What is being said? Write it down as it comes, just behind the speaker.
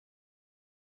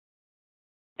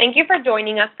Thank you for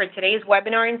joining us for today's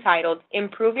webinar entitled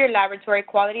Improve Your Laboratory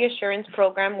Quality Assurance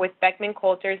Program with Beckman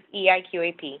Coulter's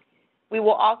eIQAP. We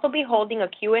will also be holding a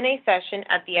Q&A session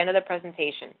at the end of the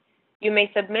presentation. You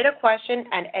may submit a question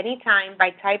at any time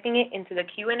by typing it into the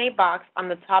Q&A box on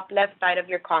the top left side of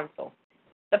your console.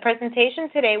 The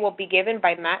presentation today will be given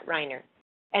by Matt Reiner.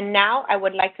 And now I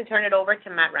would like to turn it over to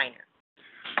Matt Reiner.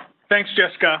 Thanks,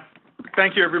 Jessica.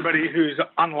 Thank you, everybody who's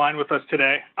on the line with us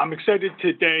today. I'm excited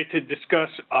today to discuss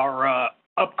our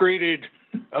upgraded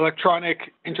electronic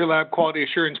Interlab Quality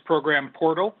Assurance Program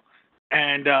portal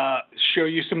and show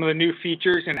you some of the new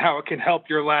features and how it can help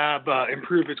your lab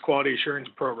improve its quality assurance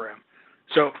program.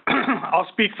 So I'll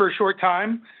speak for a short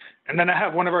time, and then I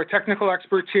have one of our technical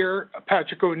experts here,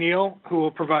 Patrick O'Neill, who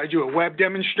will provide you a web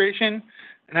demonstration.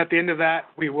 And at the end of that,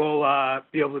 we will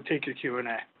be able to take your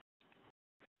Q&A.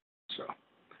 So.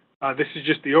 This is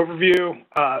just the overview.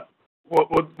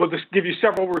 We'll just give you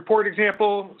several report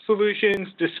example solutions,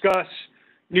 discuss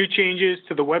new changes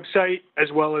to the website,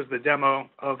 as well as the demo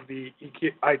of the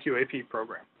eIQAP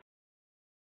program.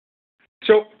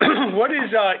 So what is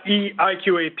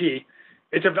eIQAP?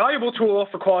 It's a valuable tool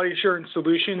for quality assurance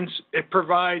solutions. It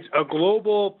provides a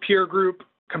global peer group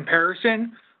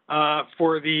comparison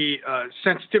for the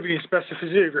sensitivity and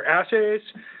specificity of your assays,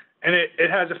 and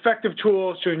it has effective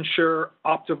tools to ensure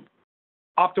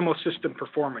optimal system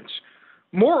performance.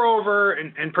 Moreover,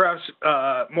 and perhaps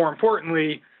more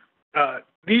importantly,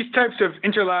 these types of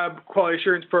interlab quality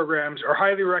assurance programs are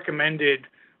highly recommended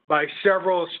by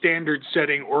several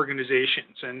standard-setting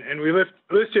organizations. And we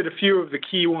listed a few of the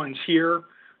key ones here.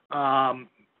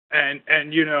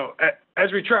 And you know,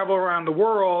 as we travel around the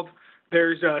world,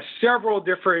 there's several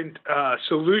different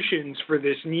solutions for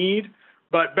this need.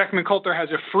 But Beckman Coulter has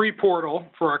a free portal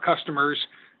for our customers,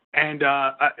 and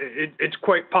it's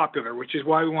quite popular, which is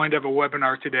why we wanted to have a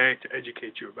webinar today to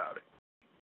educate you about it.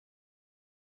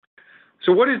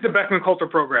 So what is the Beckman Coulter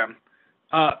program?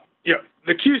 The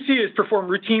QC is performed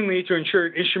routinely to ensure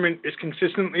an instrument is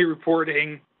consistently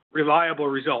reporting reliable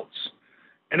results.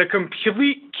 And a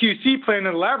complete QC plan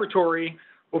in the laboratory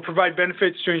will provide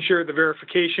benefits to ensure the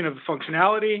verification of the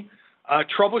functionality,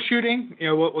 troubleshooting.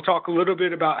 We'll talk a little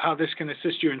bit about how this can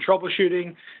assist you in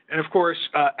troubleshooting, and of course,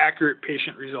 accurate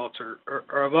patient results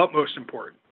are of utmost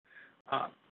importance.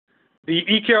 The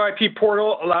eIQAP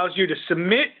portal allows you to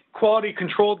submit quality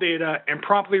control data and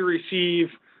promptly receive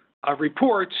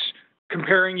reports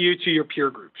comparing you to your peer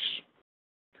groups.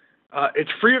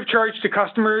 It's free of charge to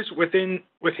customers within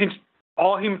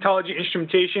all hematology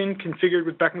instrumentation configured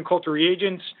with Beckman Coulter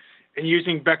reagents and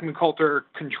using Beckman Coulter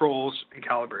controls and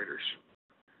calibrators.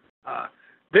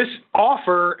 This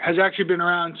offer has actually been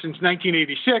around since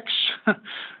 1986,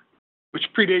 which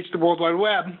predates the World Wide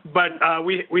Web, but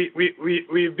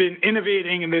we've been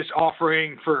innovating in this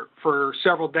offering for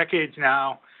several decades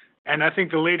now, and I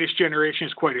think the latest generation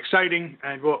is quite exciting,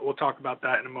 and we'll talk about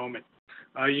that in a moment.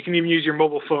 You can even use your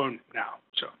mobile phone now.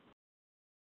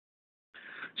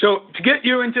 So to get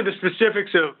you into the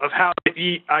specifics of how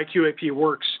the eIQAP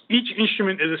works, each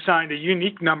instrument is assigned a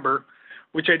unique number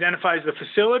which identifies the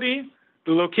facility,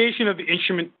 the location of the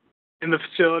instrument in the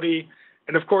facility,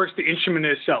 and of course the instrument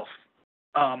itself.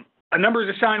 A number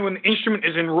is assigned when the instrument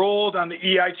is enrolled on the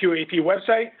eIQAP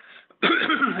website.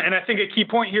 And I think a key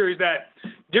point here is that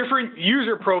different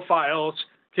user profiles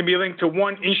can be linked to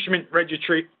one instrument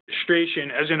registration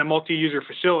as in a multi-user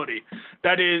facility.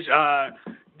 That is,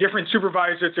 different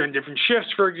supervisors in different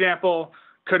shifts, for example,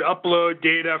 could upload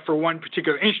data for one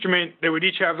particular instrument. They would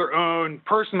each have their own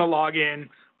personal login,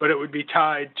 but it would be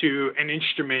tied to an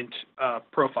instrument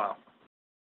profile.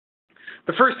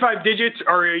 The first 5 digits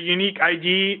are a unique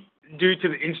ID due to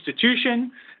the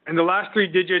institution, and the last 3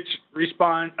 digits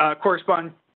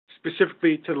correspond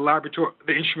specifically to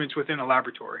the instruments within a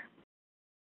laboratory.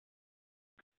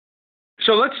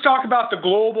 So let's talk about the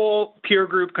global peer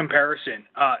group comparison.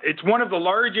 It's one of the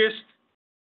largest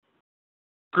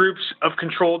groups of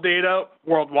control data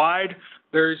worldwide.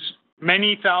 There's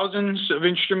many thousands of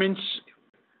instruments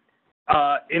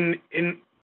in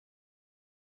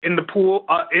the pool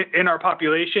in our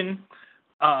population.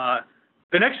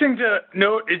 The next thing to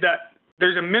note is that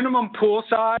there's a minimum pool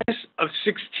size of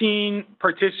 16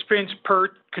 participants per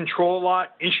control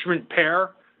lot instrument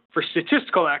pair for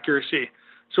statistical accuracy.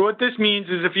 So what this means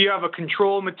is if you have a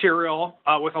control material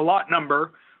with a lot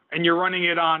number and you're running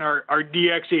it on our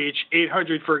DXH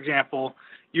 800, for example,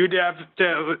 you'd have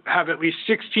to have at least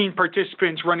 16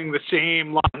 participants running the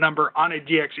same lot number on a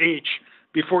DXH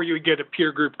before you would get a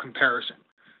peer group comparison.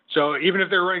 So even if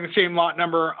they're running the same lot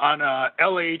number on a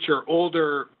LH or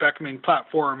older Beckman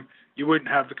platform, you wouldn't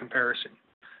have the comparison.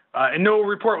 And no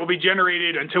report will be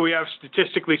generated until we have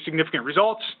statistically significant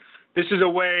results. This is a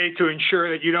way to ensure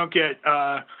that you don't get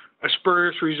a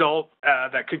spurious result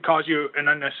that could cause you an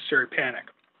unnecessary panic.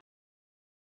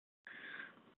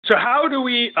 So how do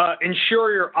we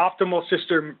ensure your optimal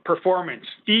system performance?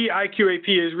 eIQAP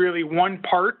is really one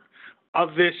part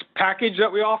of this package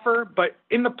that we offer, but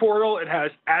in the portal it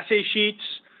has assay sheets,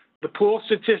 the pool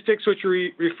statistics, which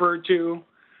we referred to,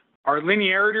 our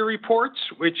linearity reports,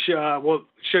 which we'll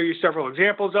show you several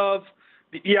examples of,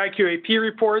 the eIQAP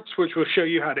reports, which will show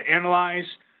you how to analyze,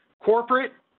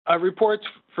 corporate reports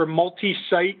for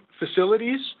multi-site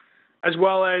facilities, as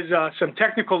well as some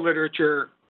technical literature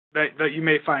that you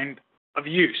may find of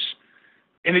use.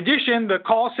 In addition, the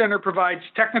call center provides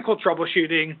technical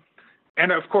troubleshooting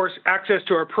and, of course, access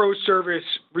to our pro service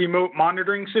remote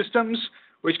monitoring systems,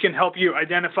 which can help you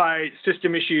identify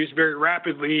system issues very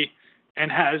rapidly and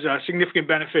has significant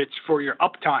benefits for your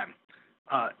uptime.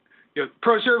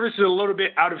 Pro service is a little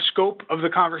bit out of scope of the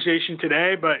conversation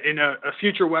today, but in a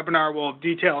future webinar, we'll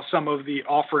detail some of the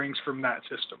offerings from that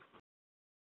system.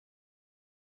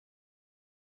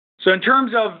 So in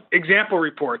terms of example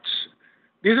reports,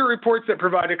 these are reports that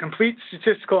provide a complete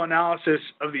statistical analysis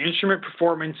of the instrument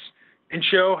performance and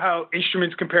show how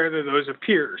instruments compare to those of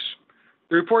peers.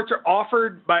 The reports are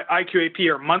offered by eIQAP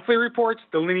are monthly reports,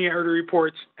 the linearity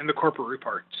reports, and the corporate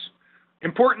reports.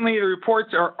 Importantly, the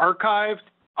reports are archived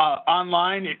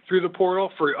online through the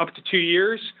portal for up to 2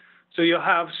 years, so you'll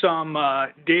have some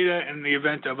data in the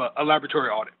event of a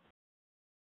laboratory audit.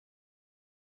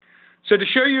 So to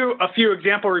show you a few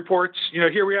example reports,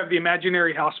 here we have the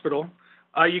imaginary hospital.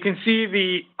 You can see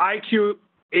the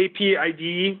eIQAP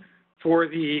ID for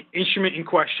the instrument in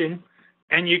question,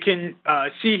 and you can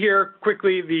see here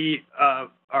quickly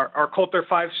our Coulter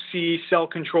 5C cell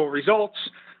control results,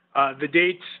 the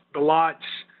dates, the lots,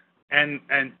 and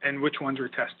which ones were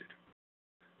tested.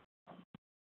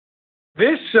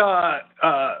 This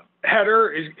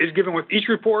header is given with each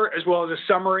report as well as a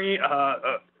summary,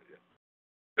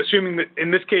 assuming that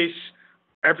in this case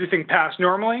everything passed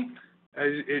normally,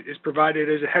 is provided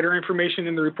as a header information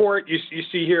in the report. You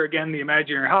see here again the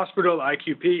imaginary hospital,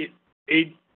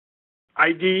 eIQAP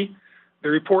ID, the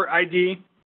report ID,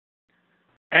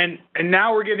 and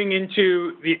now we're getting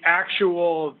into the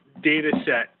actual data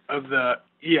set of the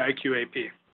eIQAP.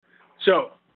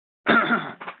 So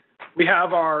we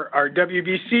have our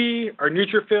WBC, our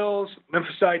neutrophils,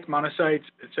 lymphocytes, monocytes,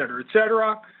 et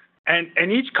cetera,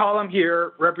 and each column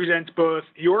here represents both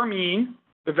your mean,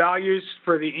 the values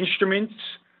for the instruments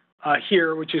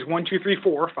here, which is 1, 2, 3,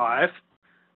 4, 5,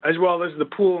 as well as the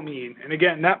pool mean. And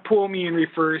again, that pool mean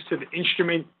refers to the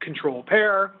instrument control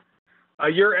pair,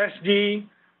 your SD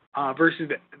versus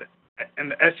the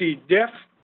SE diff,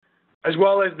 as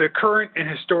well as the current and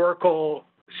historical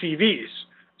CVs.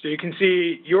 So you can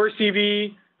see your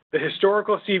CV, the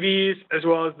historical CVs, as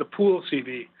well as the pool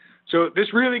CV. So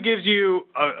this really gives you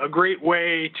a great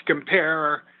way to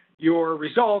compare your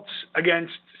results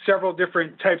against several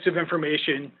different types of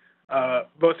information,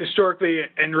 both historically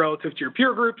and relative to your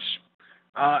peer groups.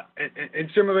 And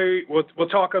similarly, we'll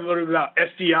talk a little bit about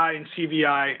SDI and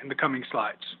CVI in the coming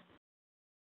slides.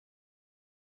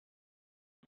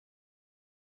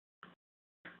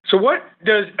 So what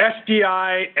does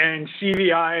SDI and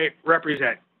CVI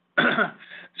represent?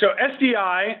 So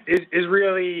SDI is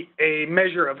really a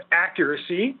measure of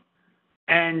accuracy,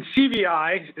 and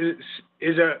CVI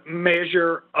is a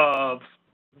measure of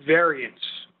variance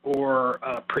or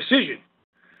precision.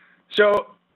 So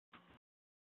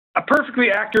a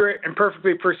perfectly accurate and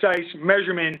perfectly precise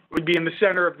measurement would be in the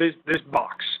center of this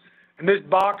box. And this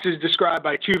box is described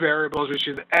by two variables, which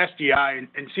is SDI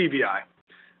and CVI.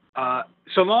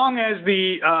 So long as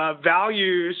the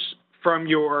values from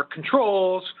your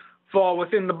controls fall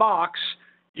within the box,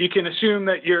 you can assume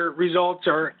that your results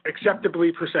are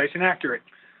acceptably precise and accurate.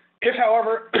 If,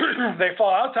 however, they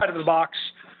fall outside of the box,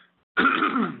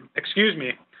 excuse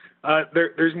me,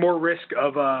 there's more risk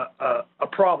of a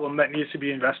problem that needs to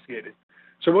be investigated.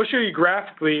 So we'll show you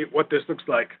graphically what this looks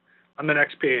like on the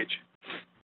next page.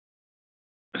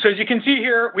 So as you can see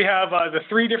here, we have the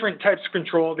three different types of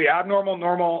control, the abnormal,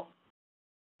 normal,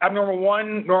 abnormal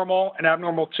 1, normal, and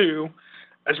abnormal 2,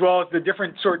 as well as the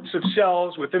different sorts of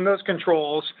cells within those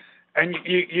controls, and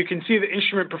you can see the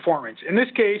instrument performance. In this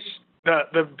case,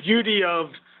 the beauty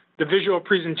of the visual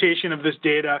presentation of this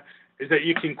data is that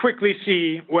you can quickly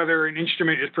see whether an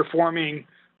instrument is performing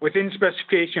within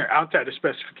specification or outside of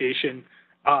specification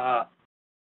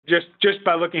just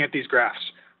by looking at these graphs.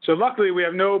 So luckily, we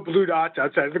have no blue dots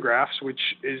outside of the graphs, which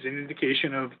is an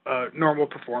indication of normal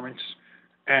performance,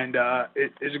 and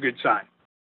it is a good sign.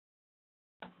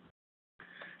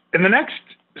 In the next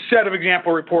set of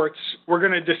example reports, we're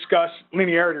going to discuss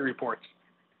linearity reports.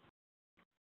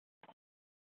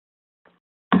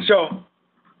 So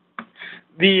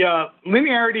the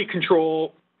linearity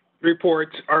control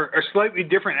reports are a slightly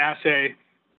different assay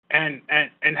and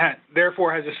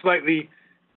therefore has a slightly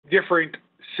different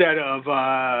set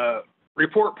of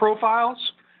report profiles.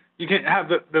 You can have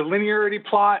the linearity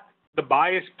plot, the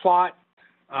bias plot,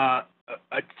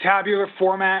 a tabular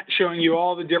format showing you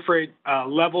all the different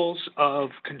levels of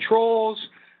controls,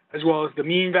 as well as the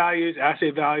mean values,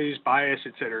 assay values, bias,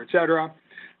 et cetera, et cetera.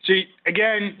 So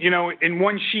again, in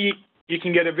one sheet, you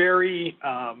can get a very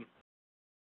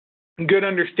good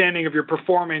understanding of your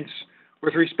performance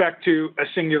with respect to a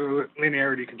singular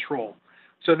linearity control.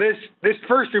 So this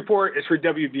first report is for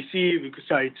WBC,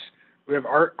 leukocytes. We have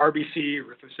RBC,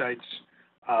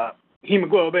 erythrocytes,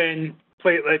 hemoglobin,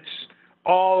 platelets,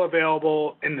 all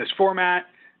available in this format.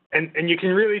 And you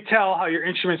can really tell how your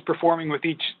instrument's performing with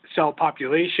each cell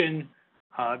population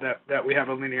that we have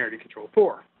a linearity control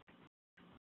for.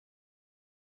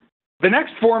 The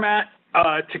next format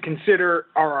to consider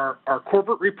are our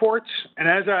corporate reports. And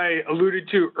as I alluded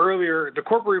to earlier, the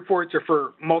corporate reports are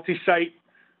for multi-site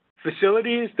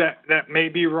facilities that may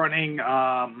be running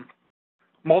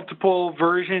multiple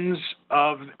versions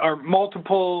of, or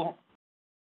multiple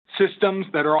systems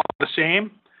that are all the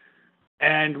same.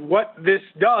 And what this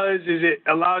does is it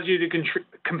allows you to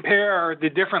compare the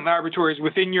different laboratories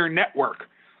within your network.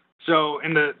 So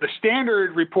in the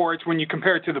standard reports, when you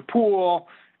compare it to the pool,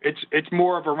 it's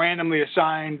more of a randomly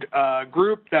assigned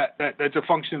group that's a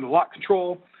function of the lot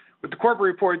control. With the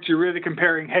corporate reports, you're really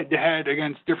comparing head-to-head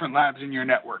against different labs in your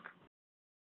network.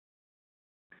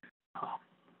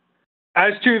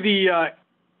 As to the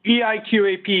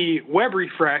eIQAP web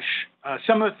refresh,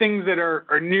 some of the things that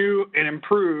are new and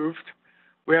improved,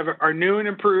 we have our new and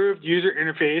improved user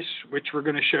interface, which we're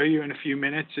going to show you in a few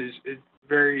minutes, is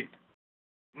very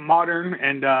modern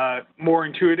and more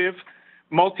intuitive.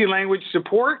 Multi-language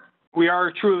support. We are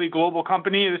a truly global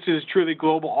company. This is a truly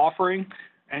global offering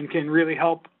and can really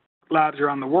help labs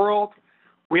around the world.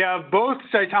 We have both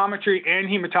cytometry and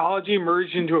hematology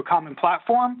merged into a common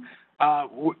platform.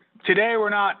 Today, we're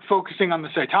not focusing on the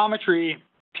cytometry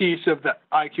piece of the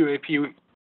eIQAP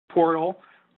portal,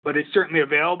 but it's certainly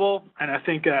available, and I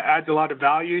think adds a lot of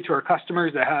value to our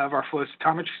customers that have our flow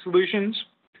cytometry solutions.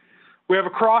 We have a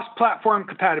cross-platform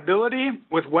compatibility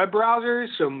with web browsers,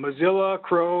 so Mozilla,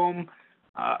 Chrome,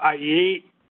 IE8,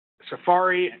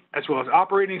 Safari, as well as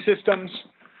operating systems.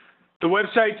 The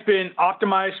website's been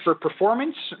optimized for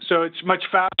performance, so it's much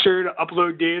faster to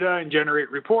upload data and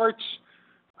generate reports.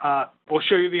 We'll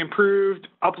show you the improved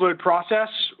upload process,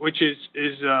 which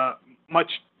is a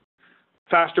much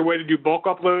faster way to do bulk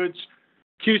uploads.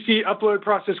 QC upload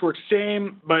process works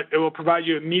same, but it will provide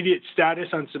you immediate status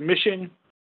on submission.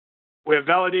 We have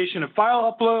validation of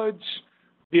file uploads,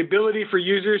 the ability for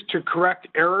users to correct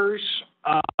errors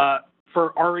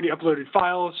for already uploaded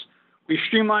files. We've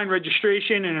streamlined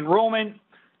registration and enrollment,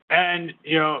 and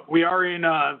we are in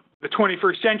the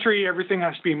 21st century. Everything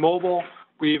has to be mobile.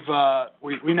 We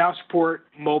now support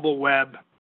mobile web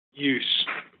use.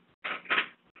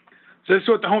 So this is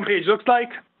what the homepage looks like.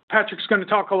 Patrick's going to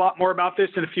talk a lot more about this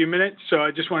in a few minutes, so I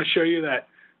just want to show you that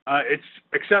it's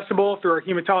accessible through our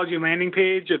hematology landing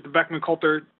page at the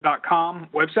beckmancoulter.com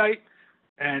website,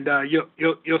 and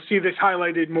you'll see this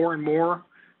highlighted more and more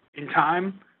in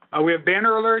time. We have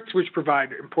banner alerts, which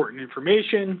provide important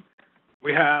information.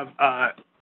 We have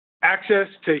access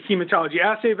to hematology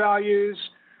assay values.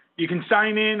 You can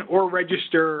sign in or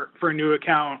register for a new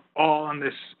account all on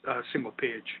this single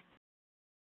page.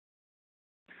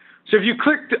 So if you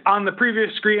clicked on the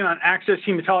previous screen on Access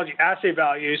Hematology Assay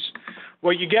Values,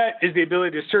 what you get is the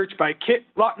ability to search by kit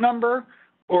lot number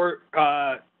or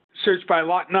search by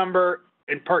lot number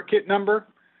and part kit number.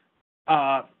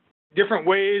 Different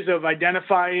ways of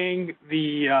identifying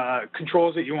the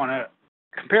controls that you want to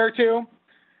compare to.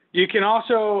 You can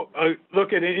also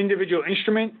look at an individual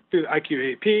instrument through the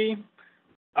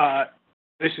eIQAP.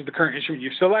 This is the current instrument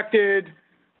you've selected.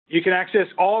 You can access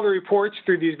all the reports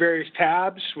through these various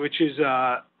tabs, which is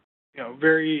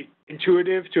very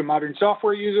intuitive to a modern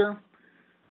software user.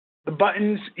 The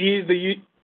buttons ease the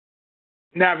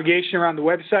navigation around the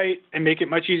website and make it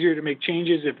much easier to make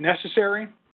changes if necessary.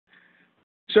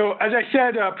 So as I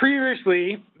said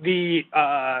previously, the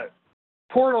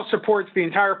portal supports the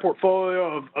entire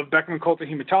portfolio of Beckman Coulter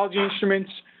hematology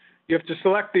instruments. You have to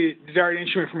select the desired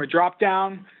instrument from a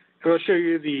drop-down. It will show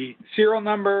you the serial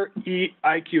number,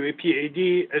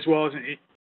 eIQAP-AD, as well as an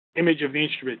image of the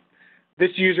instrument. This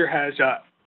user has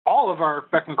all of our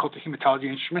Beckman Coulter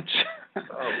hematology instruments,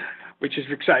 which is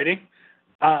exciting.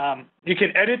 You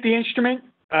can edit the instrument.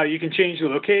 You can change the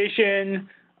location.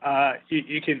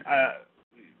 You can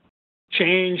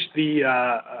change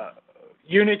the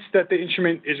units that the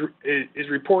instrument is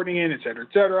reporting in, et cetera,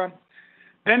 et cetera.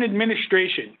 Then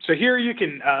administration. So here you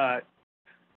can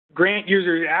grant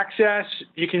users access.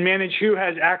 You can manage who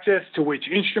has access to which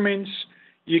instruments.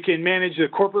 You can manage the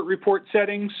corporate report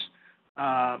settings,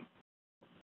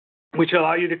 which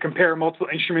allow you to compare multiple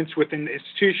instruments within the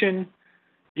institution.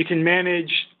 You can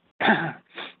manage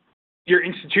your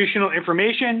institutional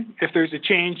information if there's a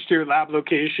change to your lab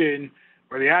location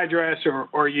or the address,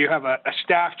 or you have a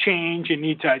staff change and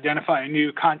need to identify a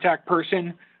new contact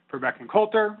person for Beckman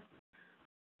Coulter.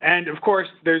 And of course,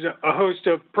 there's a host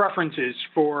of preferences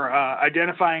for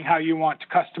identifying how you want to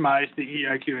customize the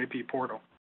eIQAP portal.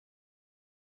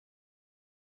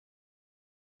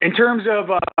 In terms of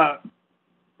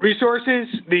resources,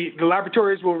 the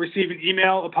laboratories will receive an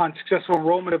email upon successful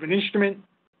enrollment of an instrument.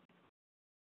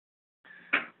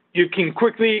 You can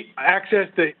quickly access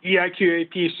the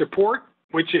eIQAP support,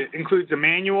 which includes a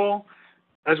manual,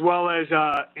 as well as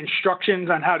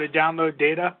instructions on how to download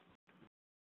data.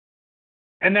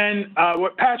 And then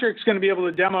what Patrick's going to be able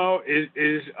to demo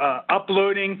is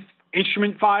uploading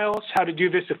instrument files, how to do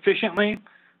this efficiently.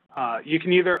 You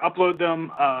can either upload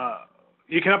them,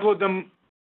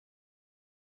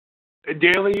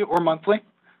 daily or monthly.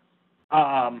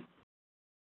 The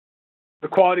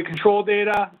quality control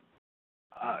data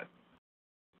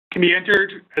can be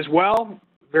entered as well,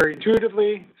 very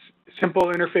intuitively,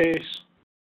 simple interface.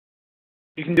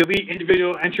 You can delete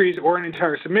individual entries or an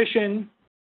entire submission.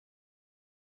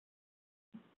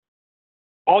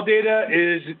 All data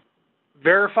is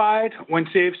verified when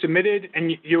saved, submitted,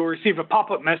 and you'll receive a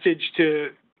pop-up message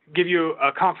to give you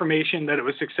a confirmation that it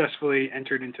was successfully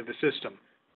entered into the system.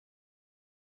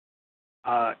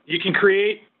 You can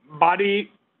create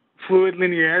body fluid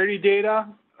linearity data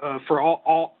for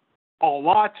all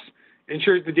lots.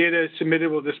 Ensures the data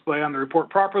submitted will display on the report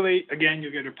properly. Again,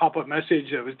 you'll get a pop-up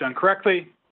message that was done correctly.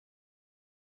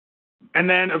 And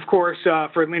then, of course,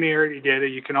 for linearity data,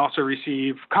 you can also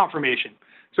receive confirmation.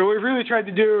 So what we've really tried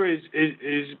to do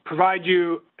is provide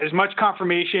you as much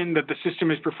confirmation that the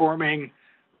system is performing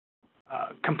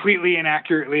completely and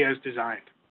accurately as designed.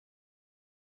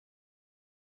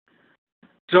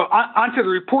 So onto the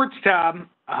Reports tab,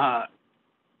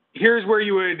 here's where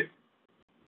you would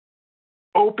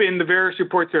open the various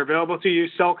reports that are available to you.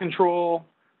 Cell control,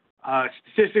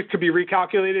 statistics could be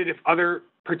recalculated if other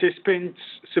participants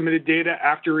submitted data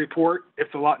after report, if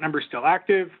the lot number is still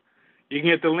active. You can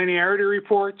get the linearity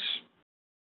reports.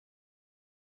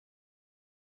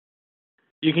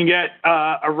 You can get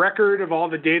a record of all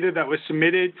the data that was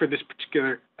submitted for this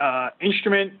particular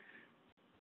instrument.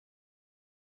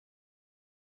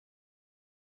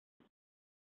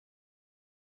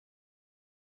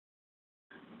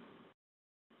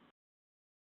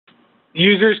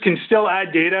 Users can still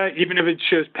add data even if it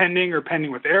shows pending or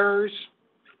pending with errors.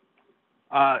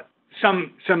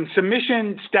 Some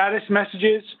submission status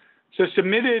messages. So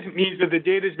submitted means that the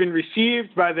data has been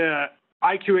received by the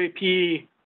eIQAP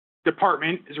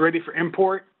department, is ready for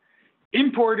import.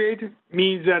 Imported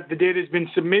means that the data has been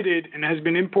submitted and has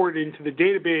been imported into the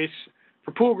database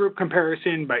for pool group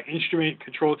comparison by instrument,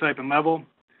 control type, and level.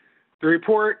 The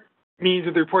report means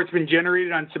that the report's been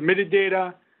generated on submitted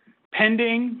data.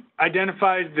 Pending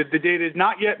identifies that the data has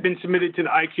not yet been submitted to the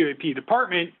eIQAP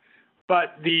department,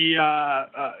 but the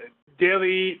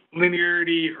daily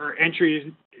linearity or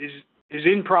entry is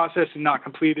in process and not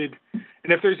completed.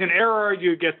 And if there's an error,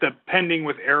 you get the pending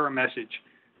with error message.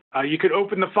 You could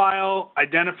open the file,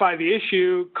 identify the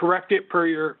issue, correct it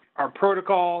per our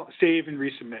protocol, save and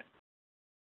resubmit.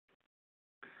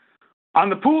 On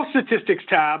the Pool Statistics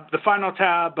tab, the final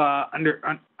tab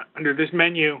under this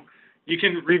menu, you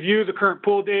can review the current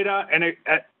pool data, and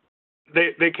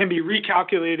they can be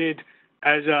recalculated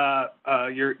as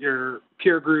your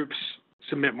peer groups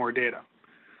submit more data.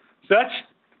 So that's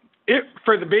it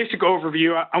for the basic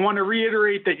overview. I want to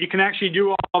reiterate that you can actually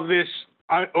do all of this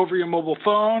over your mobile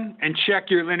phone and check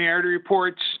your linearity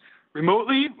reports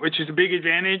remotely, which is a big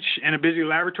advantage in a busy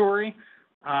laboratory.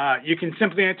 You can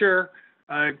simply enter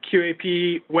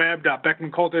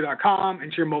qapweb.beckmancoulter.com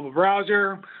into your mobile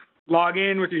browser, log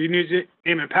in with your username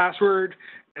and password,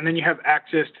 and then you have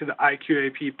access to the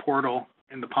eIQAP portal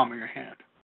in the palm of your hand.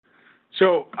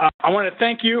 So I want to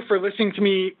thank you for listening to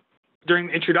me during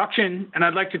the introduction, and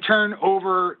I'd like to turn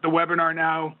over the webinar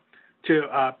now to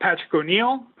Patrick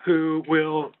O'Neill, who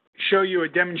will show you a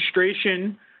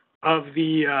demonstration of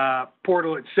the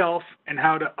portal itself and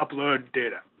how to upload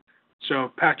data.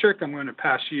 So Patrick, I'm going to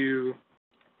pass you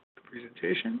the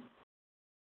presentation.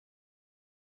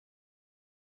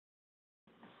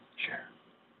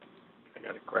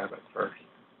 Got to grab it first.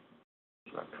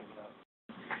 It's not coming up.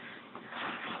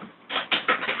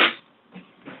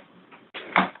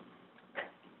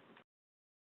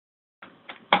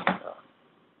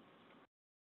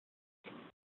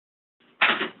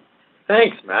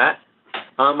 Thanks, Matt.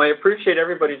 I appreciate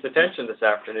everybody's attention this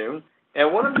afternoon.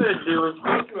 And what I'm going to do is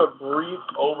give you a brief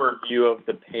overview of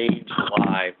the page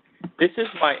live. This is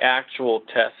my actual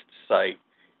test site.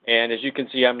 And as you can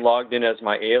see, I'm logged in as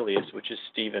my alias, which is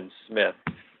Stephen Smith.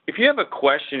 If you have a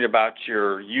question about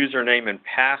your username and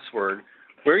password,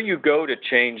 where you go to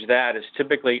change that is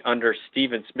typically under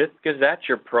Stephen Smith because that's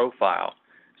your profile.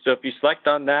 So if you select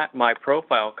on that, my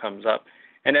profile comes up.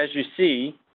 And as you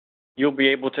see, you'll be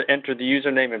able to enter the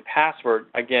username and password.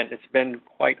 Again, it's been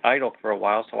quite idle for a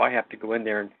while, so I have to go in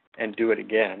there and do it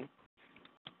again.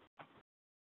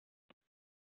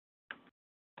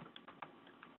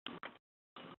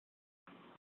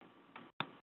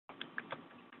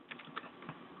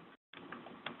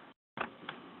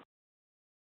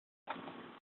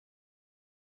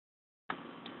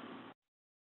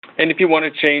 And if you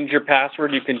want to change your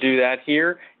password, you can do that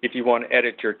here. If you want to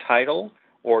edit your title,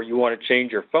 or you want to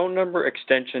change your phone number,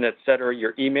 extension, etc.,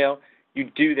 your email, you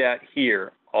do that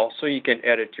here. Also, you can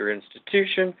edit your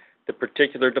institution, the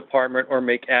particular department, or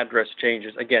make address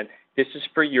changes. Again, this is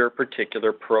for your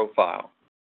particular profile.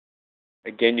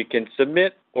 Again, you can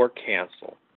submit or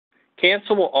cancel.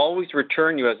 Cancel will always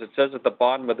return you, as it says at the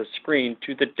bottom of the screen,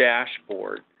 to the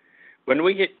dashboard. When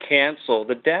we hit cancel,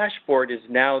 the dashboard is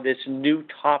now this new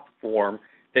top form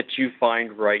that you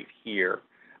find right here.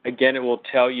 Again, it will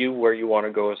tell you where you want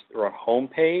to go through a home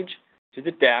page to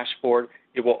the dashboard.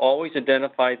 It will always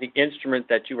identify the instrument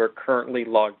that you are currently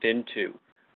logged into.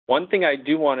 One thing I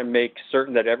do want to make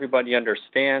certain that everybody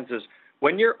understands is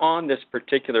when you're on this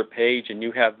particular page and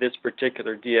you have this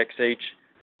particular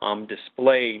DXH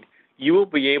displayed, you will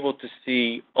be able to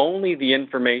see only the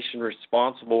information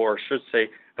responsible, or I should say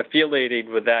affiliated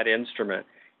with that instrument.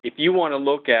 If you want to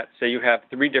look at, say you have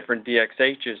 3 different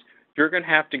DXHs, you're going to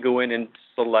have to go in and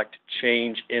select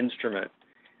Change Instrument.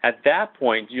 At that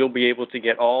point, you'll be able to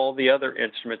get all the other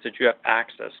instruments that you have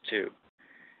access to.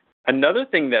 Another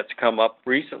thing that's come up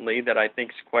recently that I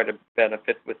think is quite a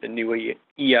benefit with the new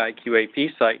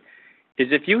eIQAP site is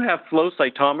if you have flow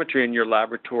cytometry in your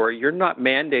laboratory, you're not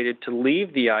mandated to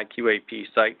leave the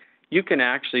eIQAP site. You can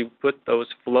actually put those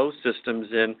flow systems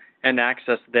in and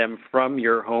access them from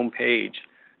your home page.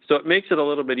 So it makes it a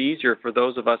little bit easier for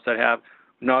those of us that have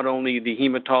not only the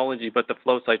hematology but the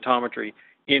flow cytometry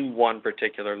in one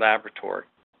particular laboratory.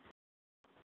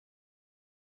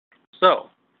 So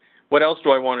what else do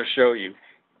I want to show you?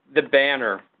 The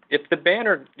banner. If the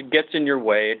banner gets in your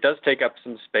way, it does take up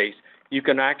some space, you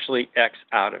can actually X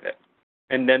out of it.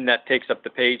 And then that takes up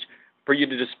the page for you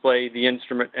to display the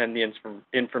instrument and the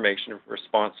information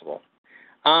responsible.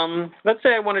 Let's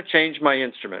say I want to change my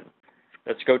instrument.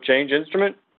 Let's go change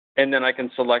instrument, and then I can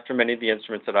select from any of the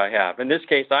instruments that I have. In this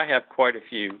case, I have quite a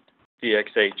few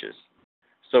DXHs.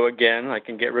 So again, I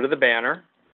can get rid of the banner,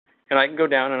 and I can go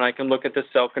down and I can look at the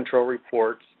cell control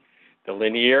reports, the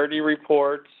linearity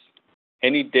reports,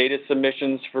 any data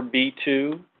submissions for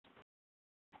B2.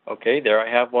 Okay, there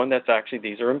I have one that's actually,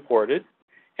 these are imported.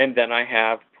 And then I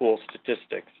have pool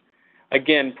statistics.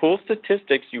 Again, pool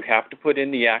statistics, you have to put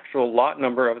in the actual lot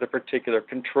number of the particular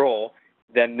control,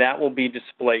 then that will be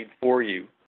displayed for you.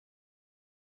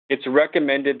 It's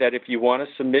recommended that if you want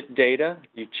to submit data,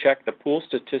 you check the pool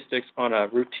statistics on a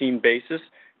routine basis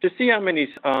to see how many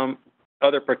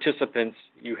other participants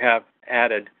you have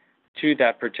added to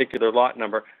that particular lot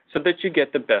number so that you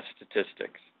get the best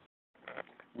statistics.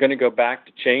 I'm going to go back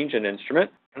to change an instrument.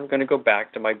 I'm going to go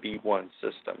back to my B1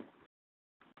 system.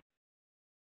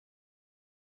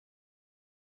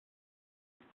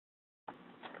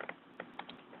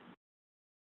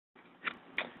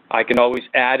 I can always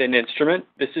add an instrument.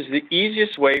 This is the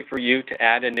easiest way for you to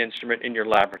add an instrument in your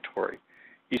laboratory.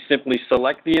 You simply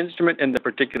select the instrument and the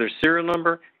particular serial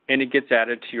number, and it gets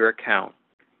added to your account.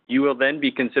 You will then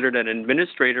be considered an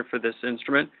administrator for this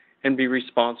instrument and be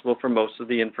responsible for most of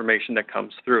the information that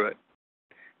comes through it.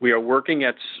 We are working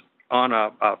on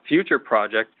a future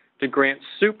project to grant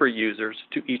super users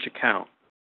to each account.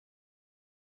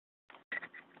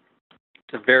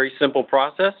 It's a very simple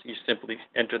process. You simply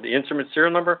enter the instrument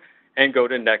serial number and go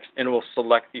to next, and it will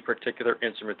select the particular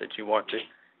instrument that you want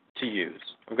to use.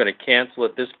 I'm going to cancel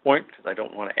at this point because I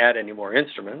don't want to add any more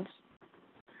instruments.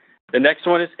 The next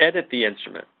one is edit the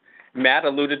instrument. Matt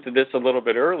alluded to this a little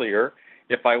bit earlier.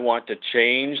 If I want to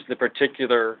change the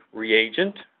particular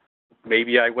reagent,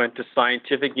 maybe I went to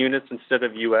scientific units instead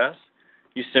of US,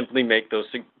 you simply make those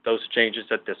changes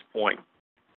at this point.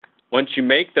 Once you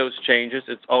make those changes,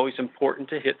 it's always important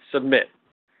to hit Submit.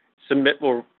 Submit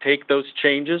will take those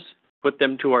changes, put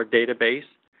them to our database,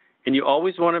 and you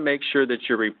always want to make sure that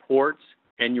your reports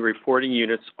and your reporting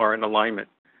units are in alignment,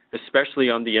 especially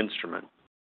on the instrument.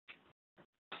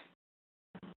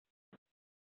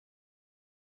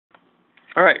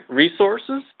 All right,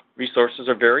 resources. Resources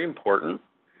are very important.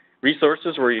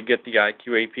 Resources where you get the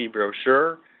eIQAP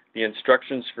brochure, the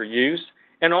instructions for use,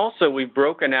 and also we've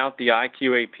broken out the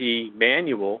eIQAP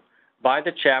manual by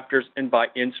the chapters and by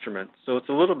instrument. So it's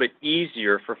a little bit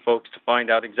easier for folks to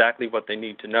find out exactly what they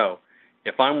need to know.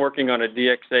 If I'm working on a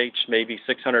DXH, maybe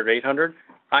 600, 800,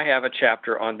 I have a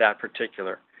chapter on that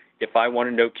particular. If I want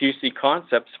to know QC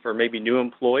concepts for maybe new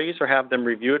employees or have them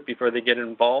review it before they get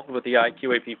involved with the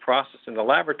eIQAP process in the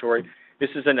laboratory,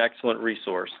 this is an excellent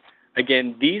resource.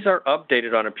 Again, these are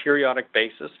updated on a periodic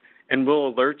basis and will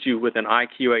alert you with an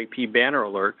eIQAP banner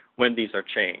alert when these are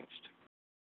changed.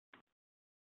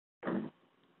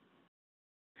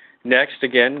 Next,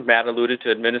 again, Matt alluded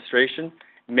to administration,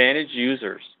 manage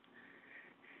users.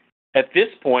 At this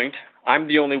point, I'm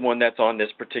the only one that's on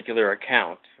this particular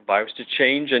account. If I was to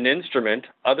change an instrument,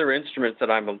 other instruments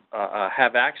that I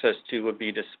have access to would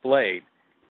be displayed.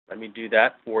 Let me do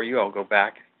that for you. I'll go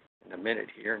back in a minute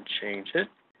here and change it.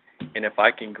 And if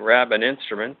I can grab an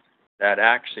instrument that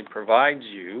actually provides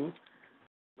you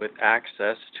with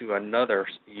access to another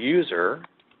user,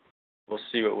 we'll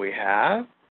see what we have.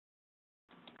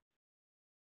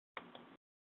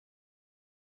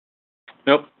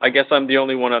 Nope, I guess I'm the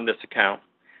only one on this account.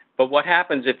 But what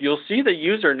happens, if you'll see the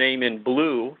username in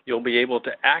blue, you'll be able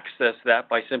to access that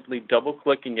by simply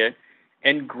double-clicking it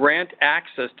and grant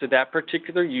access to that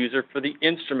particular user for the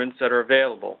instruments that are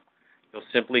available. You'll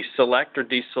simply select or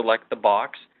deselect the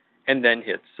box and then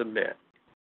hit Submit.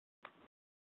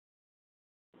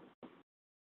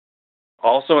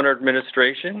 Also under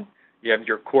Administration, you have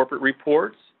your Corporate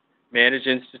Reports, Manage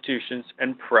Institutions,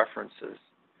 and Preferences.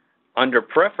 Under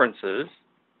Preferences,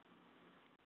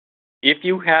 if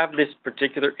you have this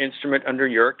particular instrument under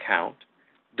your account,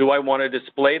 do I want to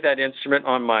display that instrument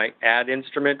on my Add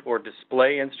Instrument or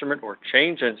Display Instrument or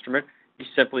Change Instrument? You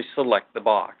simply select the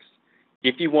box.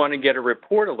 If you want to get a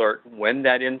report alert when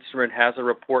that instrument has a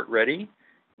report ready,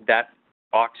 that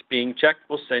box being checked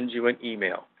will send you an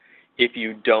email. If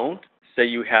you don't, say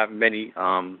you have many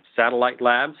satellite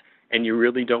labs and you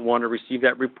really don't want to receive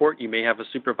that report, you may have a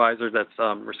supervisor that's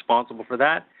responsible for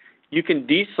that. You can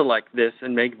deselect this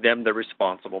and make them the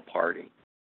responsible party.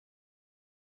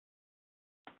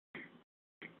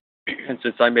 And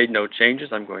since I made no changes,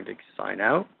 I'm going to sign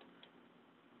out.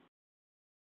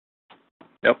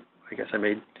 Nope, I guess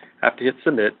I have to hit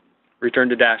Submit, return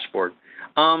to dashboard.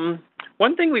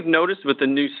 One thing we've noticed with the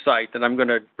new site that I'm going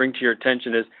to bring to your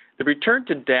attention is the return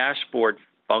to dashboard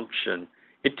function.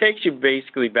 It takes you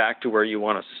basically back to where you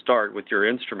want to start with your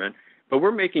instrument, but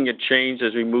we're making a change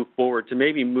as we move forward to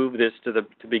maybe move this to the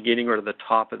beginning or to the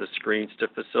top of the screens to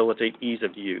facilitate ease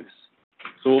of use.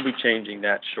 So we'll be changing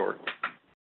that shortly.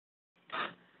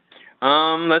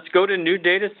 Let's go to new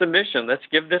data submission. Let's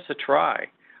give this a try.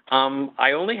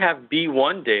 I only have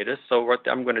B1 data, so what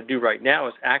I'm going to do right now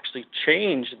is actually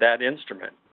change that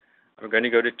instrument. I'm going to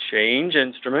go to Change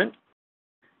Instrument,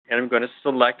 and I'm going to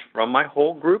select from my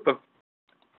whole group of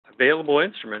available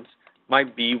instruments my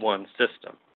B1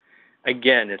 system.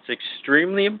 Again, it's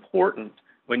extremely important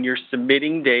when you're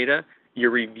submitting data,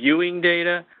 you're reviewing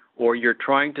data, or you're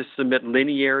trying to submit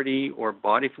linearity or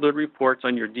body fluid reports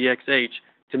on your DXH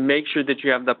to make sure that you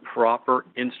have the proper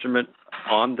instrument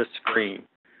on the screen.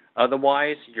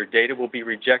 Otherwise, your data will be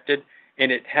rejected,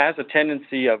 and it has a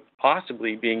tendency of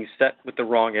possibly being set with the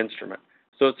wrong instrument.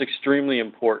 So it's extremely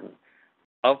important.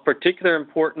 Of particular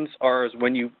importance are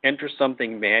when you enter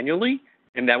something manually,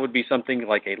 and that would be something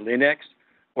like a Linux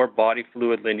or body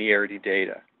fluid linearity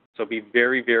data. So be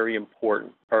very, very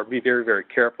important, or be very, very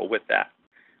careful with that.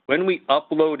 When we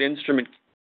upload instrument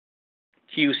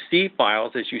QC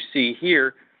files, as you see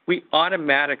here, we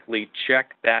automatically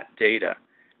check that data.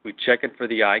 We check it for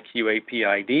the eIQAP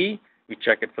ID, we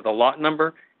check it for the lot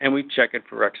number, and we check it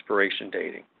for expiration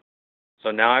dating.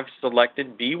 So now I've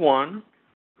selected B1.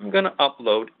 I'm going to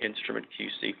upload instrument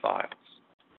QC files.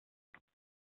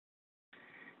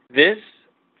 This,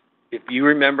 if you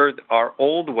remember our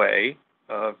old way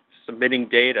of submitting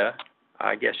data,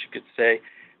 I guess you could say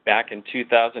back in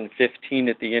 2015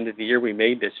 at the end of the year we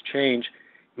made this change.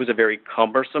 It was a very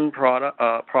cumbersome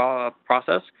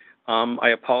process. I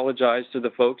apologize to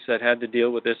the folks that had to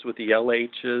deal with this with the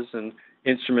LHs and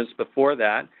instruments before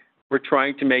that. We're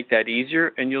trying to make that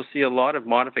easier, and you'll see a lot of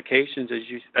modifications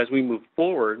as we move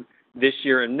forward this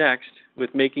year and next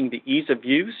with making the ease of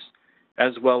use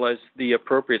as well as the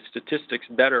appropriate statistics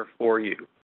better for you.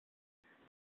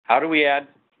 How do we add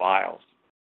files?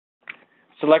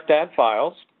 Select Add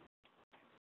Files,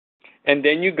 and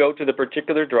then you go to the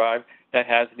particular drive that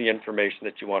has the information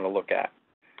that you want to look at.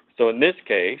 So in this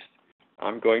case,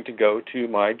 I'm going to go to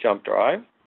my jump drive.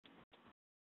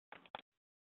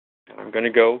 And I'm going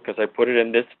to go, because I put it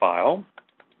in this file,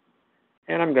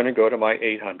 and I'm going to go to my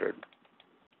 800.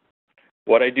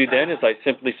 What I do then is I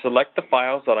simply select the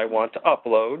files that I want to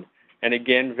upload, and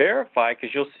again verify,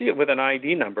 because you'll see it with an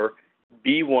ID number,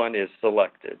 B1 is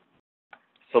selected.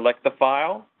 Select the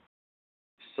file,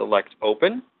 select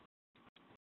Open.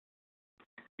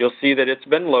 You'll see that it's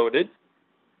been loaded,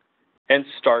 and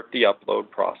start the upload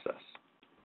process.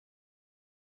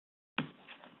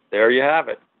 There you have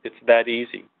it. It's that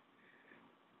easy.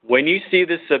 When you see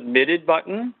the Submitted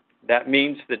button, that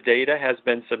means the data has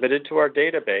been submitted to our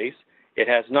database. It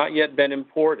has not yet been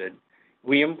imported.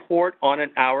 We import on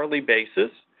an hourly basis,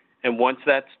 and once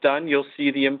that's done, you'll see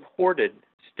the imported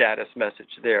status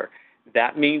message there.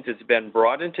 That means it's been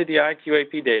brought into the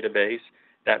eIQAP database.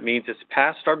 That means it's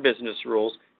passed our business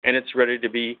rules, and it's ready to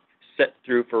be set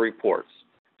through for reports.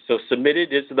 So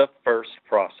submitted is the first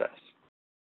process.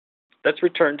 Let's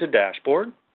return to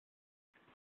dashboard.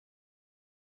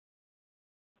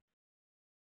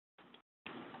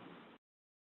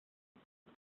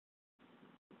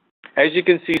 As you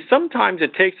can see, sometimes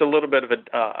it takes a little bit of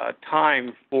a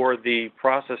time for the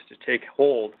process to take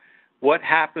hold. What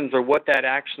happens, or what that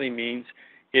actually means,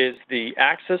 is the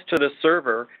access to the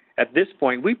server. At this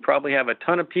point, we probably have a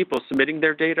ton of people submitting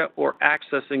their data or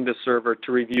accessing the server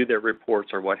to review their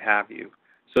reports or what have you.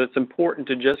 So it's important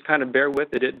to just kind of bear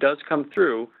with it. It does come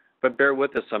through, but bear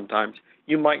with us sometimes.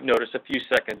 You might notice a few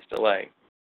seconds delay.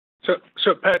 So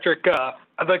Patrick,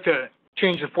 I'd like to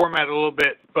change the format a little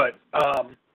bit, but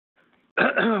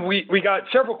we got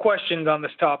several questions on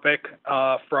this topic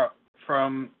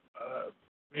from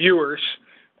viewers,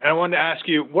 and I wanted to ask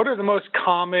you, what are the most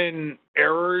common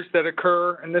errors that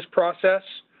occur in this process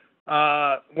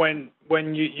when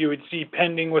you would see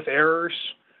pending with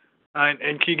errors? And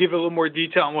can you give a little more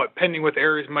detail on what pending with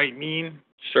errors might mean?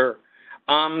 Sure.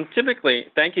 Typically,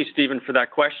 thank you, Stephen, for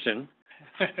that question.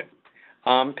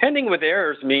 Pending with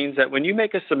errors means that when you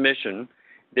make a submission,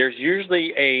 there's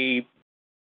usually a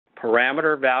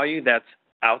parameter value that's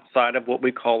outside of what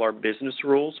we call our business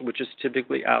rules, which is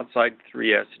typically outside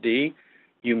 3SD.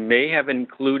 You may have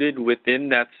included within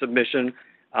that submission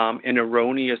an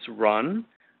erroneous run,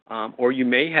 or you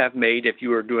may have made, if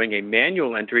you were doing a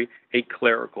manual entry, a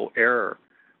clerical error.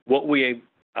 What we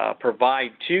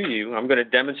provide to you, I'm going to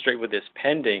demonstrate with this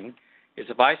pending, is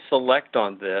if I select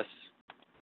on this,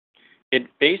 it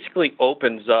basically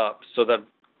opens up so that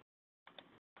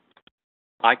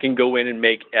I can go in and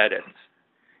make edits.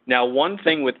 Now, one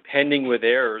thing with pending with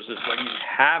errors is when you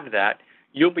have that,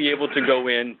 you'll be able to go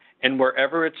in, and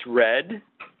wherever it's red,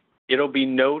 it'll be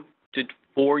noted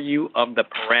for you of the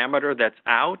parameter that's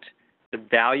out. The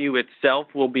value itself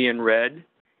will be in red,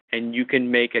 and you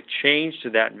can make a change to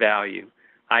that value.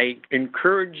 I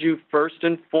encourage you first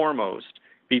and foremost,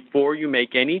 before you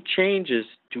make any changes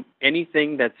to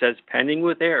anything that says pending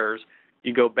with errors,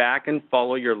 you go back and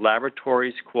follow your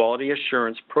laboratory's quality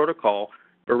assurance protocol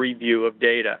for review of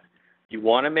data. You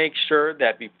want to make sure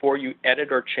that before you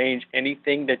edit or change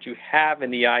anything that you have in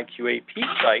the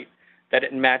eIQAP site, that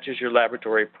it matches your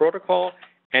laboratory protocol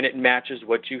and it matches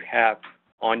what you have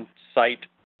on site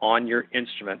on your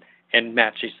instrument and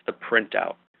matches the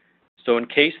printout. So in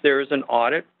case there is an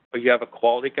audit or you have a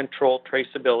quality control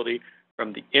traceability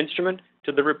from the instrument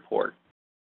to the report.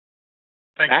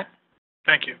 Thank you.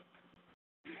 Thank you.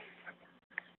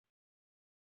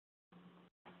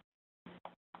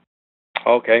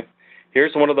 Okay,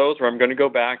 here's one of those where I'm going to go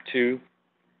back to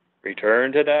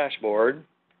return to dashboard.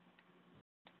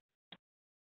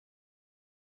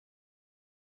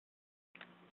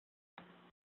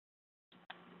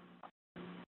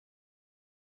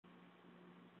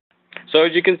 So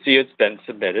as you can see, it's been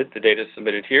submitted. The data is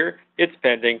submitted here. It's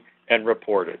pending and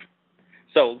reported.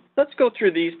 So let's go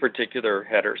through these particular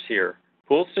headers here.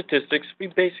 Pool statistics, we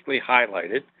basically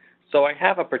highlighted. So I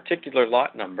have a particular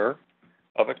lot number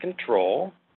of a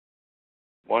control,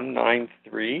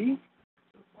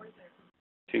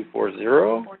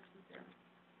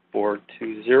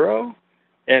 193.240.420,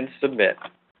 and submit.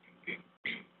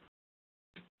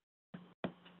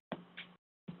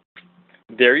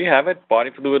 There you have it,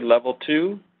 body fluid level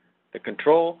 2, the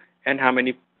control, and how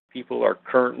many people are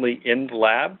currently in the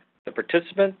lab, the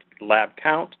participant, lab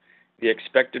count, the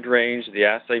expected range, the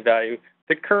assay value,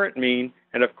 the current mean,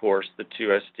 and of course the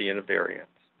 2SD and a variance.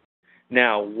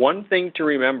 Now, one thing to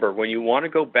remember when you want to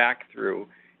go back through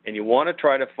and you want to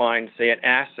try to find, say, an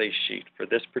assay sheet for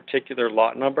this particular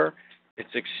lot number,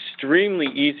 it's extremely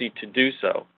easy to do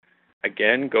so.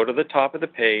 Again, go to the top of the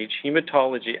page,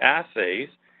 Hematology Assays,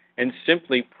 and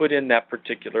simply put in that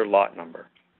particular lot number.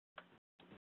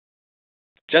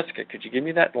 Jessica, could you give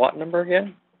me that lot number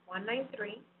again?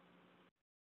 193.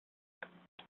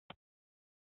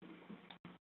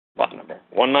 Lot number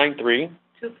 193.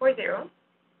 240.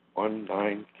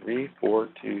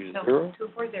 193420. No,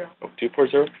 240. Oh,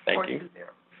 240. Thank you.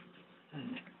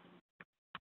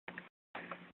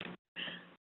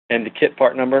 And the kit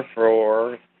part number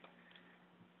for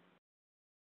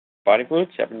body fluid,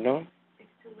 7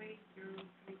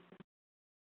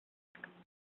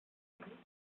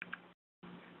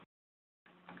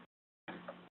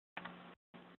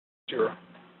 Zero.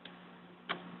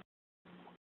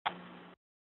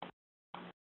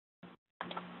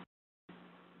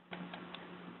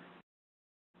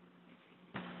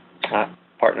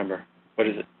 Part number. What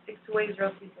is it?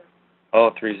 628030. Oh,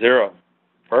 30.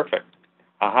 Perfect.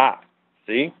 Aha.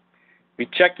 See? We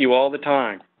check you all the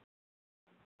time.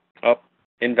 Oh,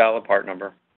 invalid part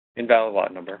number. Invalid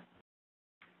lot number.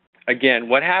 Again,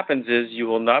 what happens is you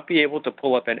will not be able to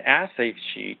pull up an assay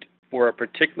sheet for a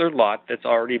particular lot that's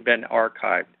already been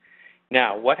archived.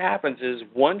 Now, what happens is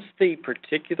once the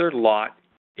particular lot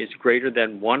is greater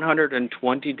than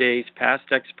 120 days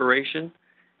past expiration,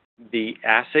 the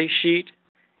assay sheet,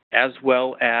 as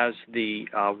well as the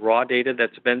raw data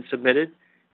that's been submitted,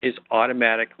 is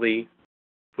automatically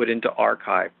put into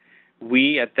archive.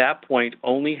 We, at that point,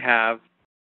 only have,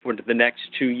 for the next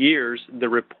 2 years, the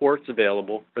reports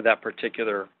available for that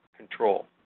particular control.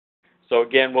 So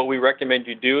again, what we recommend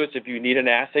you do is if you need an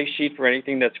assay sheet for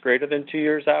anything that's greater than 2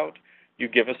 years out, you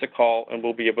give us a call and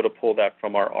we'll be able to pull that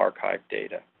from our archive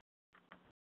data.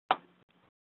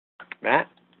 Matt?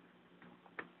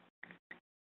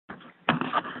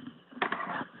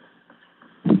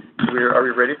 Are we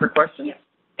ready for questions? Yes.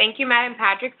 Thank you, Matt and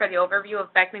Patrick, for the overview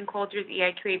of Beckman Coulter's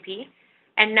eIQAP.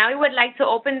 And now we would like to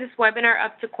open this webinar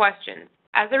up to questions.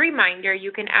 As a reminder,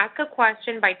 you can ask a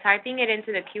question by typing it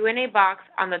into the Q&A box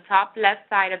on the top left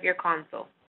side of your console.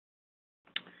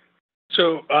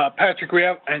 So, Patrick, we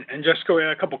have, and Jessica, we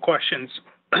had a couple questions.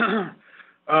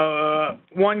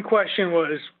 One question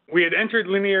was, we had entered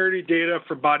linearity data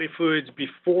for body fluids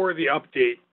before the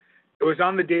update. It was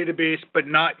on the database, but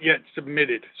not yet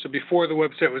submitted. So before the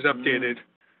website was updated,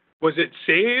 was it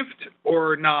saved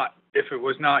or not if it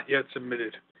was not yet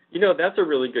submitted? You know, that's a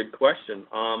really good question.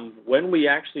 When we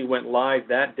actually went live,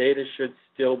 that data should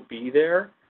still be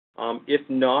there. If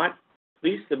not,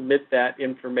 please submit that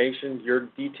information, your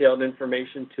detailed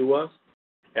information, to us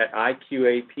at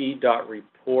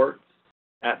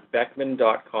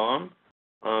iqap.reports@beckman.com.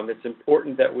 It's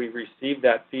important that we receive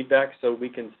that feedback so we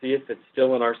can see if it's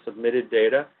still in our submitted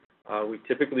data. We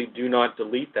typically do not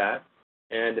delete that.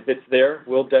 And if it's there,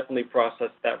 we'll definitely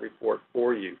process that report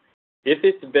for you. If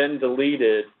it's been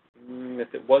deleted,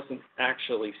 if it wasn't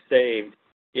actually saved,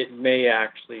 it may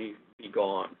actually be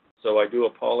gone. So I do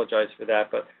apologize for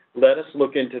that, but let us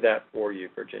look into that for you,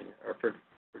 Virginia, or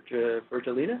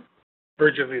Virgilina?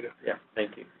 Virgilina. Yeah,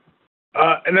 thank you.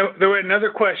 And there was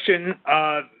another question.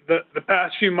 The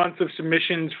past few months of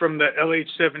submissions from the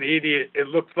LH780, it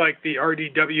looked like the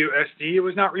RDW-SD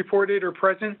was not reported or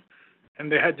present, and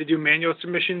they had to do manual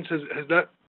submissions. Has that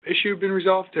issue been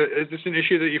resolved? Is this an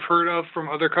issue that you've heard of from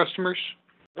other customers?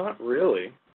 Not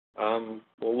really.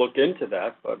 We'll look into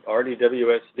that, but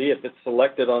RDW-SD, if it's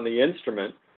selected on the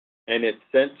instrument and it's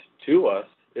sent to us,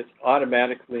 it's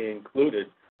automatically included.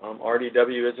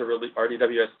 RDW-SD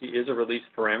is a release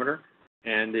parameter,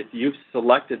 and if you've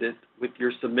selected it with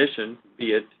your submission,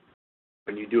 be it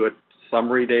when you do a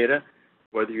summary data,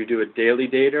 whether you do a daily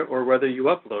data, or whether you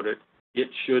upload it, it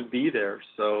should be there.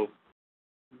 So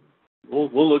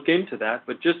we'll look into that,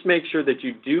 but just make sure that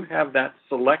you do have that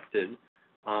selected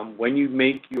when you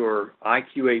make your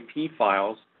eIQAP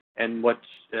files and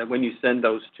when you send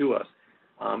those to us.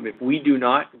 If we do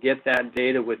not get that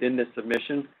data within the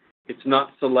submission, it's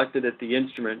not selected at the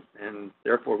instrument, and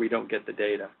therefore we don't get the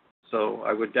data. So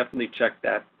I would definitely check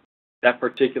that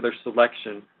particular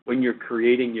selection when you're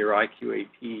creating your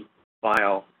eIQAP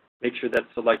file. Make sure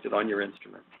that's selected on your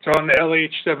instrument. So on the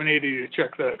LH780, you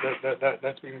check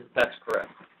that's being... That's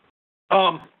correct.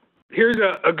 Here's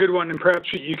a good one, and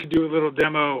perhaps you could do a little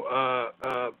demo,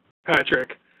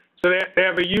 Patrick. So they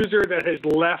have a user that has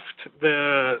left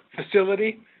the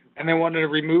facility, and they wanted to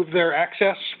remove their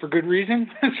access for good reason.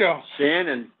 So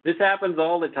Shannon, this happens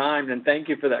all the time, and thank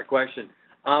you for that question.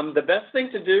 The best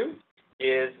thing to do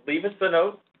is leave us a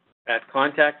note at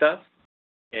Contact Us,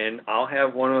 and I'll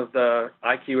have one of the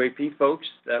eIQAP folks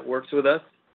that works with us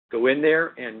go in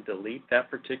there and delete that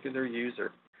particular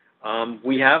user.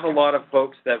 We have a lot of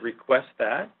folks that request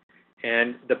that,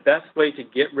 and the best way to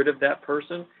get rid of that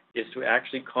person is to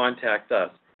actually contact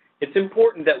us. It's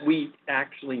important that we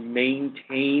actually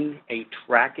maintain a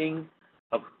tracking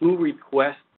of who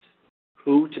requests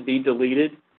who to be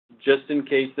deleted, just in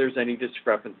case there's any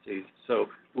discrepancies. So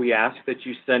we ask that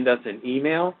you send us an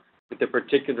email with the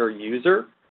particular user,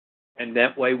 and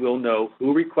that way we'll know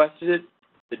who requested it,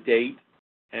 the date,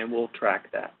 and we'll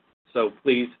track that. So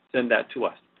please send that to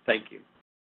us. Thank you.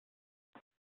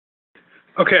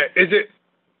 Okay, is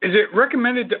it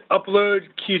recommended to upload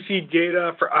QC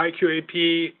data for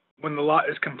eIQAP when the lot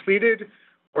is completed,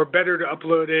 or better to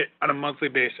upload it on a monthly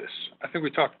basis? I think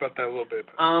we talked about that a little bit.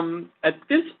 At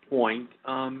this point,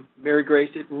 Mary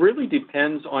Grace, it really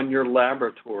depends on your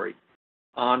laboratory.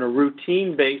 On a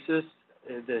routine basis,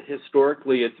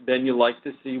 historically it's been you like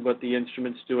to see what the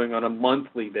instrument's doing on a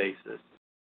monthly basis.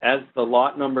 As the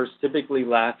lot numbers typically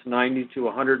last 90 to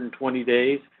 120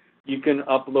 days, you can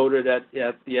upload it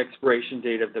at the expiration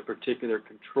date of the particular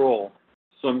control.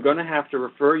 So I'm going to have to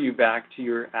refer you back to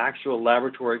your actual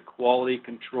laboratory quality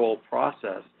control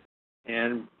process.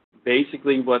 And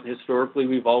basically what historically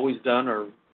we've always done, or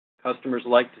customers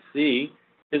like to see,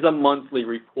 is a monthly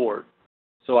report.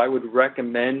 So I would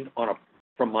recommend,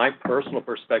 from my personal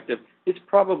perspective, it's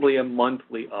probably a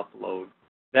monthly upload.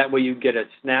 That way you get a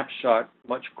snapshot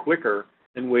much quicker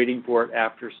than waiting for it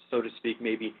after, so to speak,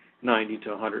 maybe 90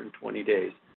 to 120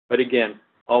 days. But again,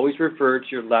 always refer to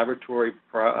your laboratory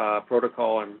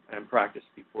protocol and practice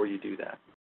before you do that.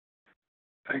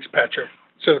 Thanks, Patrick.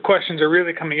 So the questions are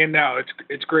really coming in now.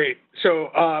 It's great.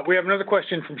 So we have another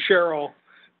question from Cheryl.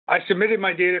 I submitted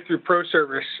my data through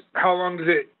ProService. How long does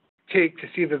it take to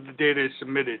see that the data is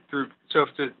submitted through? So if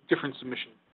it's a different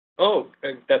submission. Oh,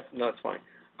 that's fine.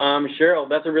 Cheryl,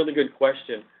 that's a really good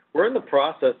question. We're in the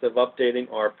process of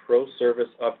updating our ProService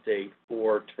update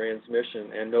for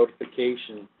transmission and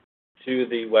notification to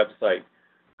the website.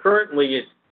 Currently,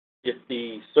 if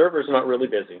the server's not really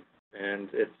busy, and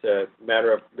it's a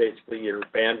matter of basically your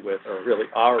bandwidth, or really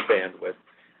our bandwidth,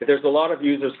 if there's a lot of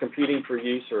users competing for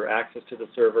use or access to the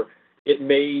server,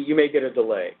 you may get a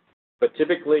delay. But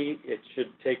typically, it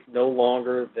should take no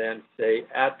longer than, say,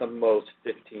 at the most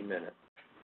 15 minutes.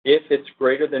 If it's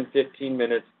greater than 15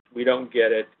 minutes, we don't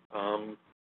get it,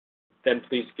 then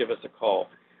please give us a call.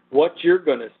 What you're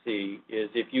going to see is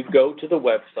if you go to the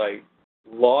website,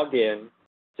 log in,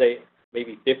 say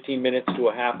maybe 15 minutes to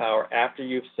a half hour after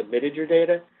you've submitted your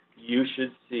data, you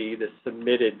should see the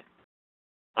submitted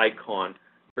icon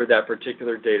for that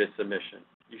particular data submission.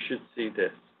 You should see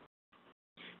this.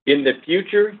 In the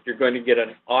future, you're going to get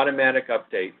an automatic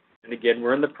update. And again,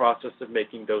 we're in the process of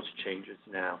making those changes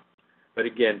now. But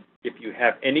again, if you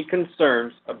have any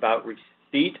concerns about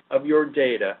receipt of your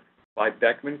data by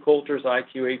Beckman Coulter's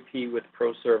eIQAP with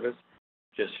ProService,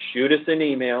 just shoot us an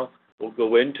email. We'll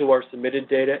go into our submitted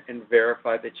data and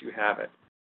verify that you have it.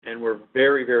 And we're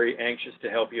very, very anxious to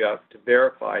help you out to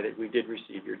verify that we did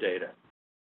receive your data.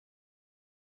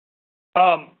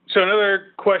 So another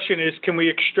question is, can we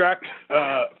extract,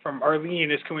 from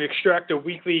Arlene, can we extract a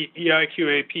weekly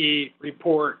eIQAP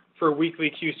report for a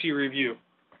weekly QC review?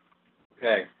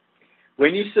 Okay.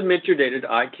 When you submit your data to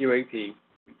eIQAP, we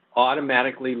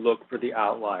automatically look for the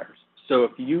outliers. So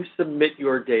if you submit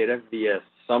your data via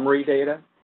summary data,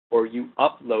 or you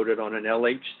upload it on an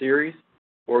LH series,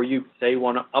 or you, say,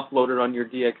 want to upload it on your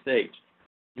DXH,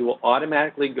 you will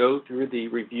automatically go through the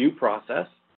review process,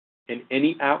 and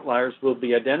any outliers will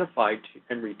be identified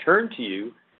and returned to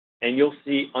you, and you'll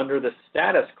see under the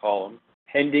status column,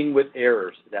 pending with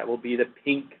errors. That will be the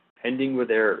pink pending with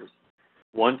errors.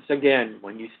 Once again,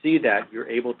 when you see that, you're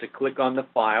able to click on the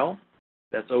file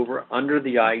that's over under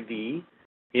the ID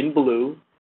in blue,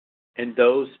 and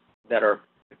those that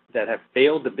have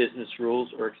failed the business rules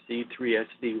or exceed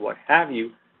 3SD, what have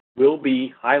you, will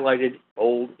be highlighted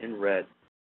bold in red.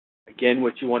 Again,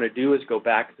 what you want to do is go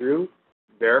back through,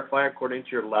 verify according to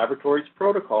your laboratory's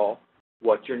protocol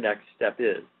what your next step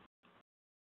is.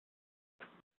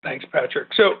 Thanks, Patrick.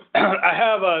 So I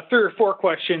have 3 or 4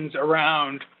 questions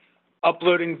around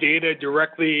uploading data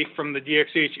directly from the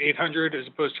DXH 800 as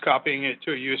opposed to copying it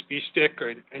to a USB stick,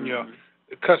 and you know,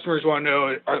 customers want to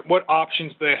know what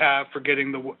options they have for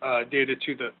getting the data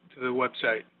to the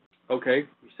website. Okay,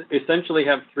 essentially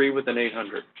have 3 with an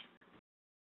 800.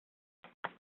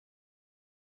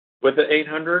 With the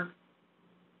 800,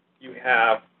 you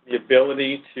have the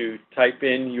ability to type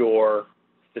in your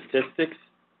statistics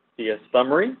via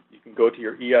summary. You can go to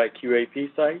your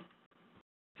eIQAP site,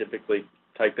 typically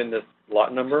type in this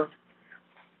lot number,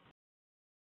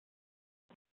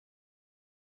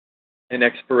 an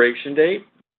expiration date.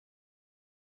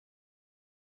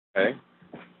 Okay.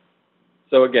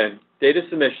 So again, data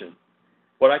submission.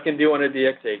 What I can do on a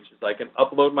DXH is I can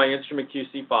upload my instrument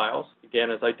QC files,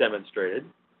 again, as I demonstrated.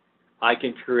 I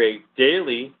can create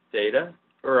daily data,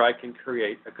 or I can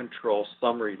create a control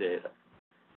summary data.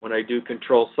 When I do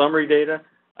control summary data,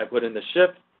 I put in the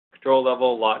shift, control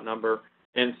level, lot number,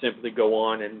 and simply go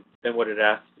on, and then what it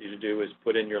asks you to do is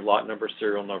put in your lot number,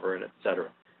 serial number, and et cetera.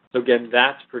 So again,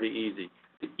 that's pretty easy.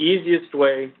 The easiest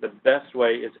way, the best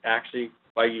way, is actually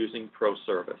by using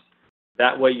ProService.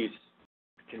 That way you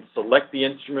can select the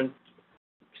instrument,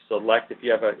 select if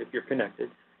you're connected,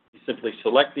 you simply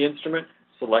select the instrument,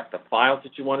 select the files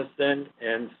that you want to send,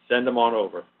 and send them on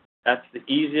over. That's the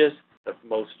easiest, the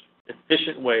most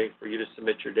efficient way for you to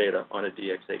submit your data on a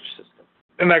DXH system.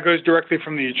 And that goes directly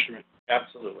from the instrument?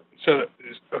 Absolutely. So,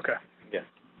 okay. Yeah.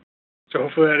 So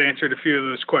hopefully that answered a few of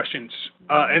those questions.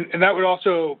 And that would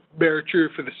also bear true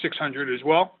for the 600 as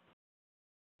well?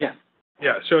 Yeah.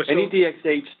 Yeah. So any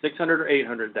DXH 600 or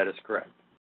 800, that is correct.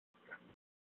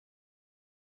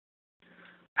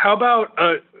 How about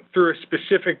through a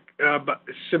specific,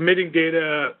 submitting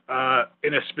data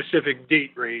in a specific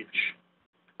date range?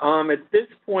 At this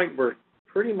point, we're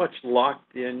pretty much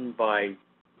locked in by,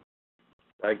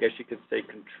 I guess you could say,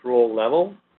 control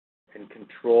level and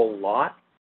control lot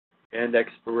and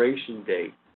expiration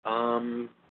date.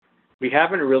 We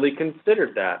haven't really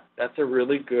considered that. That's a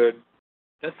really good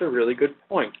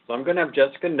point. So I'm going to have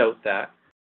Jessica note that,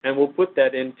 and we'll put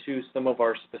that into some of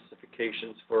our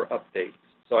specifications for updates.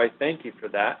 So I thank you for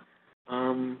that.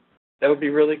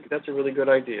 That's a really good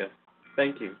idea.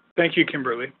 Thank you. Thank you,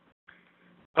 Kimberly.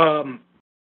 Another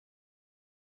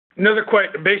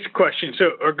basic question,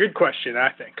 or good question,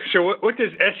 I think. So what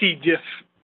does SEDIF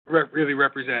really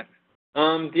represent?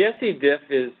 The SEDIF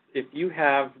is, if you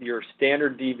have your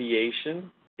standard deviation,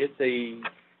 it's a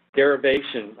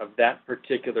derivation of that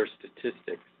particular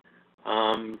statistic.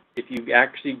 If you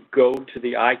actually go to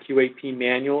the eIQAP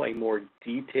manual, a more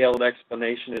detailed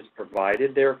explanation is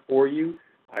provided there for you.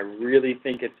 I really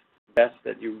think it's best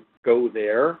that you go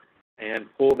there and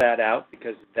pull that out,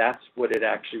 because that's what it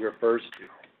actually refers to.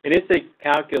 And it's a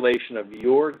calculation of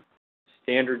your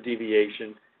standard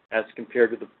deviation as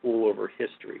compared to the pool over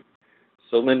history.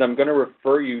 So, Linda, I'm going to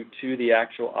refer you to the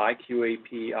actual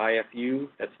eIQAP IFU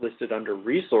that's listed under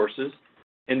Resources,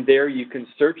 and there you can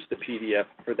search the PDF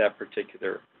for that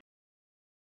particular.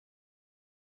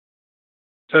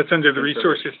 So it's under the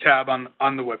Resources tab on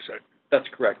the website. That's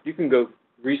correct. You can go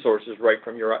Resources right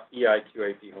from your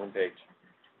eIQAP homepage.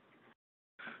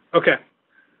 Okay.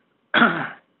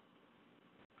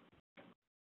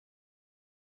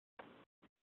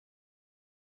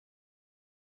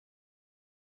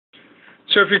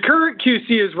 So if your current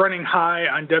QC is running high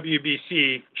on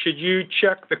WBC, should you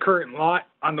check the current lot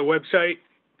on the website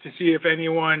to see if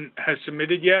anyone has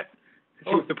submitted yet? To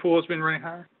see if the pool has been running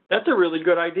higher? That's a really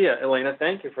good idea, Elena.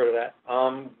 Thank you for that.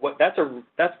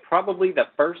 That's probably the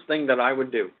first thing that I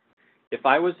would do. If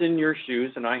I was in your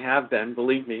shoes, and I have been,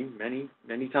 believe me, many,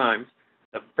 many times,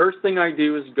 the first thing I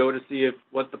do is go to see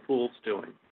what the pool's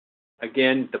doing.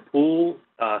 Again, the pool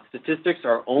statistics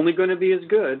are only going to be as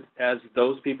good as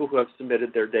those people who have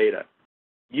submitted their data.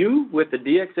 You, with the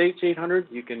DXH 800,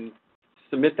 you can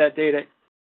submit that data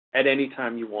at any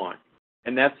time you want,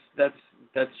 and that's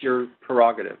your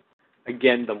prerogative.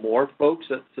 Again, the more folks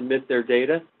that submit their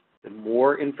data, the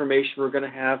more information we're going to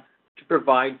have to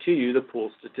provide to you the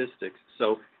pool statistics.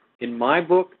 So in my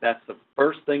book, that's the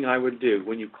first thing I would do.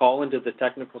 When you call into the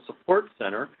Technical Support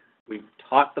Center, we've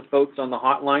taught the folks on the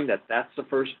hotline that that's the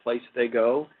first place they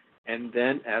go, and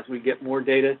then as we get more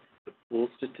data, the pool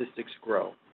statistics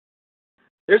grow.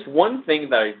 There's one thing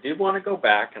that I did want to go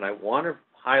back, and I want to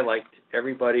highlight to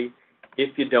everybody,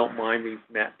 if you don't mind me,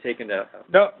 Matt, taking a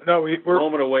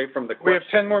moment away from the question. We have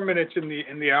 10 more minutes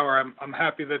in the hour. I'm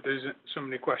happy that there's so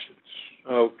many questions.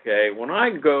 Okay, when I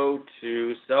go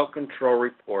to Cell Control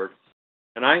Reports,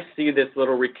 and I see this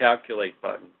little recalculate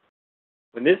button,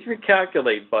 when this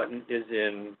recalculate button is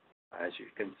in, as you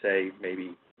can say,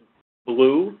 maybe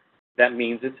blue, that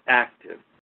means it's active.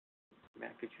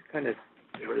 Matt, could you kind of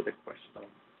get rid of the question?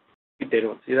 They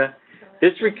don't see that?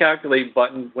 This recalculate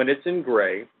button, when it's in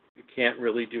gray, you can't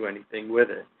really do anything with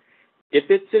it. If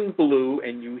it's in blue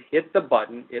and you hit the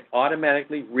button, it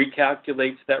automatically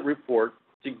recalculates that report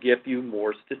to give you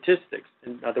more statistics.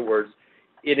 In other words,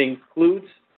 it includes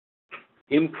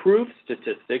improved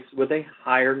statistics with a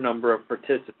higher number of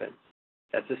participants.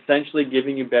 That's essentially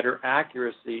giving you better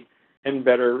accuracy and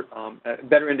better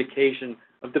indication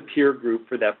of the peer group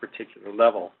for that particular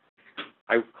level.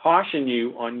 I caution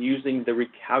you on using the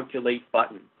recalculate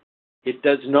button. It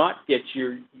does not get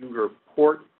your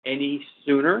report any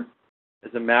sooner.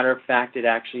 As a matter of fact, it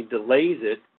actually delays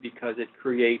it because it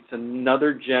creates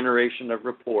another generation of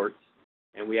reports,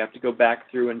 and we have to go back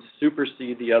through and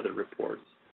supersede the other reports.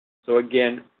 So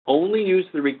again, only use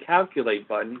the recalculate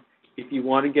button if you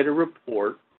want to get a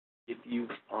report, if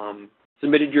you've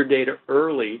submitted your data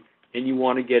early and you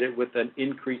want to get it with an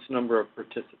increased number of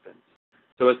participants.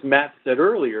 So as Matt said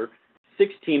earlier,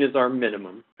 16 is our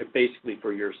minimum, basically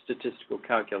for your statistical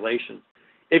calculations.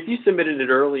 If you submitted it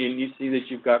early and you see that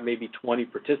you've got maybe 20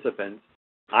 participants,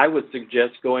 I would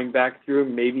suggest going back through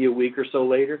maybe a week or so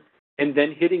later and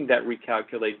then hitting that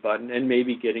recalculate button and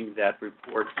maybe getting that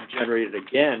report generated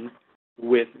again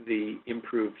with the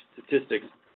improved statistics,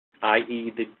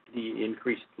 i.e. the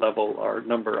increased level or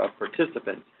number of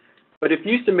participants. But if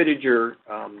you submitted your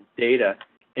data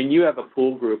and you have a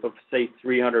pool group of, say,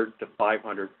 300 to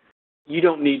 500, you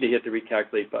don't need to hit the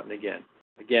recalculate button again.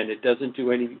 Again, it doesn't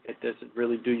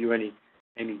really do you any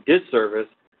disservice,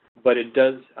 but it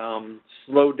does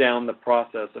slow down the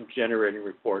process of generating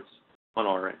reports on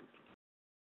our end.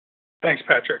 Thanks,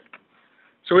 Patrick.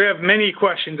 So we have many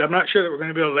questions. I'm not sure that we're going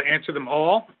to be able to answer them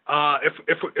all.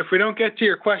 If we don't get to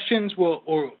your questions,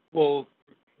 we'll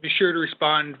be sure to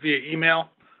respond via email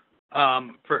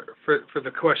for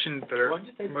the questions that are. Why don't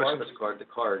you say the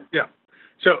card? Yeah.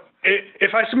 So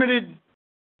if I submitted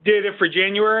data for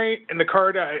January and the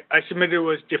card I submitted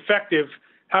was defective,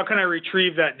 how can I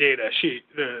retrieve that data?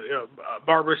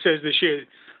 Barbara says that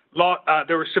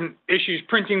there were some issues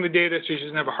printing the data, so she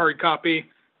doesn't have a hard copy.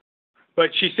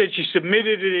 But she said she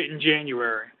submitted it in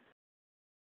January.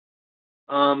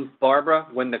 Barbara,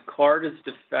 when the card is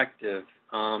defective,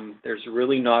 there's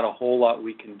really not a whole lot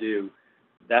we can do.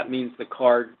 That means the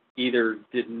card either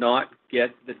did not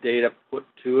get the data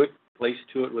placed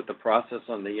to it with the process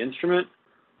on the instrument,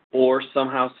 or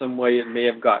somehow, some way it may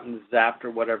have gotten zapped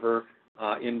or whatever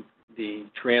in the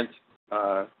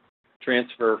transfer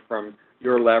from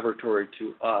your laboratory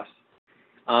to us.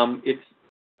 It's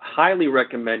highly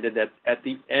recommended that at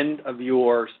the end of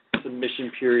your submission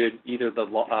period, either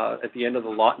at the end of the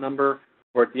lot number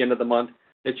or at the end of the month,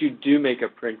 that you do make a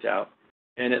printout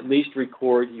and at least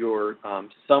record your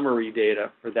summary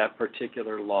data for that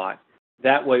particular lot.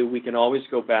 That way we can always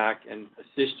go back and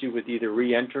assist you with either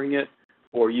re-entering it,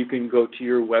 or you can go to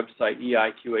your website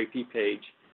eIQAP page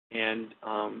and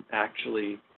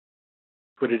actually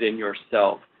put it in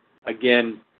yourself.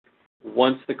 Again,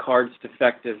 once the card's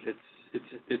defective,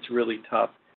 it's really tough.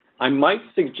 I might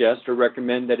suggest or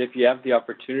recommend that if you have the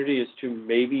opportunity is to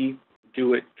maybe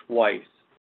do it twice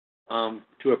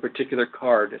to a particular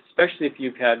card, especially if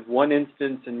you've had one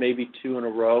instance and maybe two in a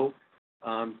row.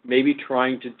 Maybe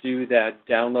trying to do that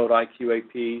download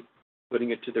eIQAP,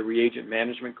 putting it to the reagent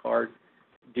management card,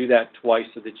 do that twice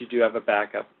so that you do have a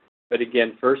backup. But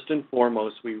again, first and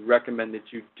foremost, we recommend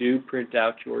that you do print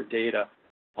out your data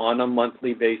on a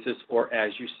monthly basis or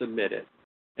as you submit it.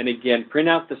 And again, print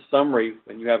out the summary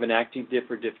when you have an active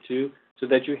diff or diff 2 so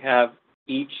that you have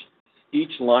each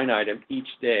line item each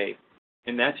day.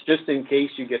 And that's just in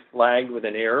case you get flagged with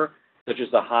an error, such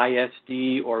as a high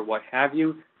SD or what have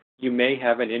you. You may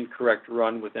have an incorrect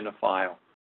run within a file.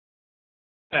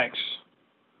 Thanks.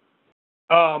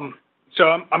 So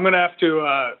I'm going to have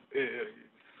to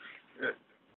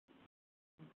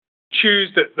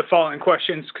choose the following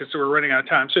questions because we're running out of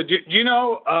time. So do you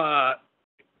know, I'm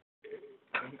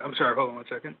sorry, hold on one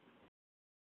second.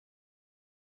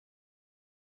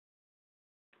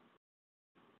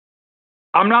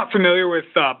 I'm not familiar with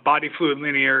body fluid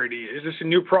linearity. Is this a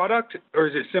new product or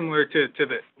is it similar to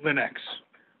the Linux?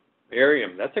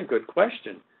 Miriam, that's a good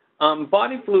question.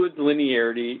 Body fluid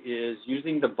linearity is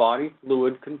using the body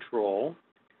fluid control,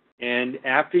 and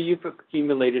after you've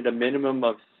accumulated a minimum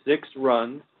of 6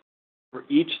 runs for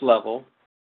each level,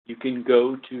 you can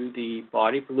go to the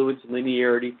body fluids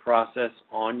linearity process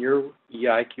on your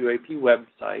eIQAP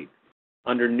website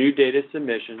under new data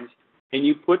submissions, and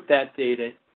you put that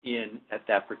data in at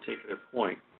that particular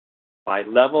point by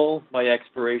level, by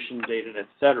expiration date, and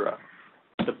etc.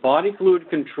 The body fluid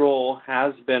control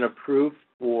has been approved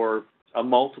for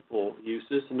multiple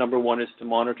uses. Number one is to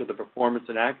monitor the performance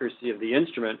and accuracy of the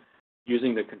instrument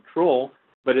using the control,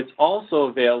 but it's also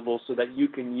available so that you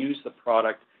can use the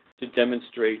product to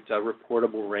demonstrate a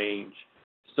reportable range.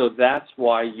 So that's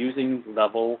why using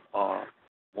level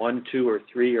 1, 2, or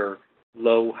 3, or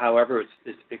low, however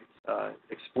it's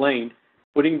explained,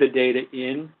 putting the data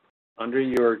in under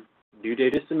your new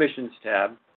data submissions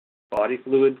tab, body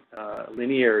fluid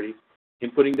linearity,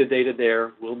 and putting the data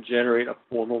there will generate a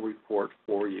formal report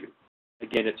for you.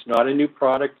 Again, it's not a new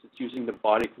product. It's using the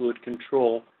body fluid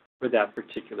control for that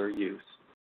particular use.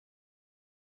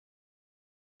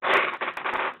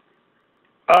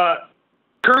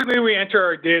 Currently, we enter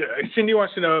our data. Cindy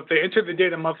wants to know if they enter the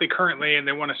data monthly currently and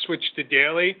they want to switch to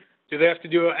daily, do they have to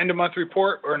do an end-of-month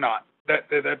report or not?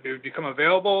 That would become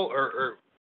available or?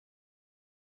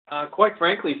 Quite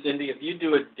frankly, Cindy, if you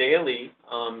do it daily,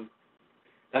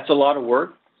 that's a lot of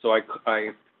work, so I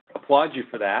applaud you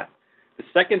for that. The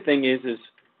second thing is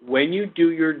when you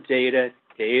do your data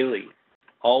daily,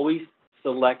 always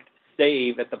select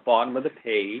Save at the bottom of the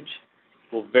page.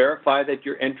 We'll verify that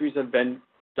your entries have been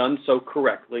done so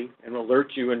correctly and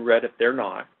alert you in red if they're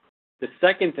not. The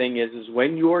second thing is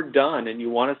when you're done and you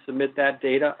want to submit that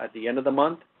data at the end of the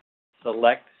month,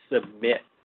 select Submit.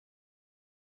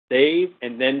 Save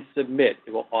and then submit.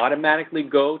 It will automatically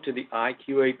go to the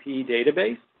eIQAP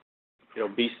database. It'll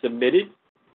be submitted,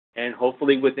 and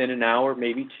hopefully within an hour,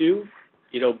 maybe two,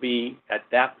 it'll be at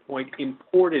that point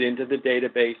imported into the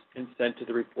database and sent to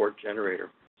the report generator.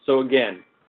 So again,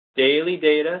 daily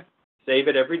data, save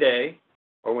it every day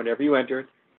or whenever you enter it.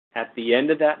 At the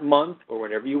end of that month or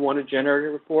whenever you want to generate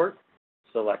a report,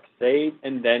 select Save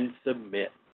and then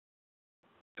Submit.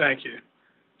 Thank you.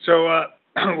 So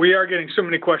we are getting so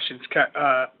many questions,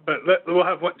 but we'll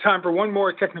have time for one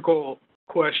more technical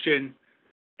question.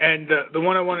 And the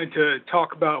one I wanted to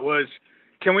talk about was,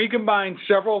 can we combine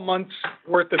several months'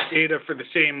 worth of data for the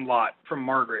same lot from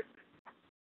Margaret?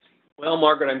 Well,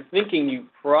 Margaret, I'm thinking you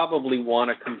probably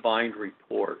want a combined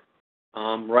report.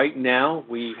 Right now,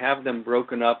 we have them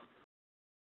broken up,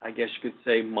 I guess you could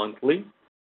say monthly.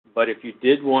 But if you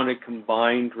did want a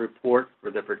combined report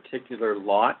for the particular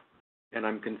lot, and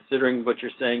I'm considering what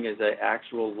you're saying is an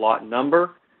actual lot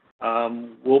number,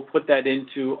 we'll put that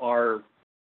into our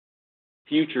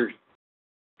future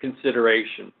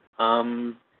consideration.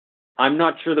 I'm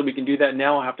not sure that we can do that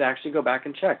now. I'll have to actually go back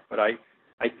and check. But I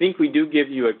think we do give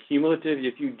you a cumulative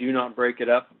if you do not break it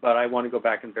up, but I want to go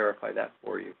back and verify that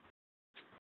for you.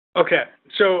 Okay.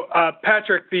 So,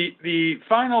 Patrick, the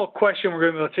final question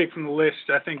we're going to take from the list,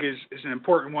 I think, is an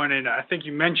important one, and I think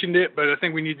you mentioned it, but I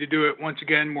think we need to do it once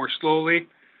again more slowly.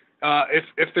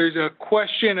 If there's a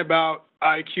question about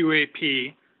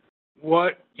eIQAP,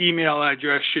 what email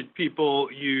address should people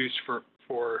use for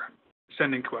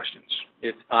sending questions?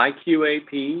 It's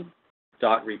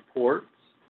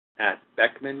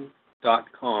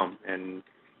eIQAP.reports@beckman.com. And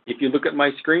if you look at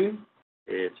my screen,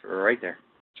 it's right there.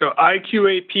 So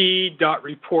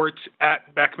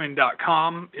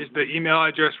eIQAP.reports@beckman.com is the email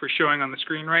address we're showing on the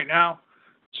screen right now.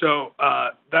 So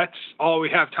that's all we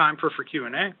have time for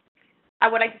Q&A. I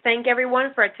would like to thank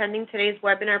everyone for attending today's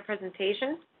webinar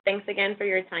presentation. Thanks again for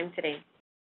your time today.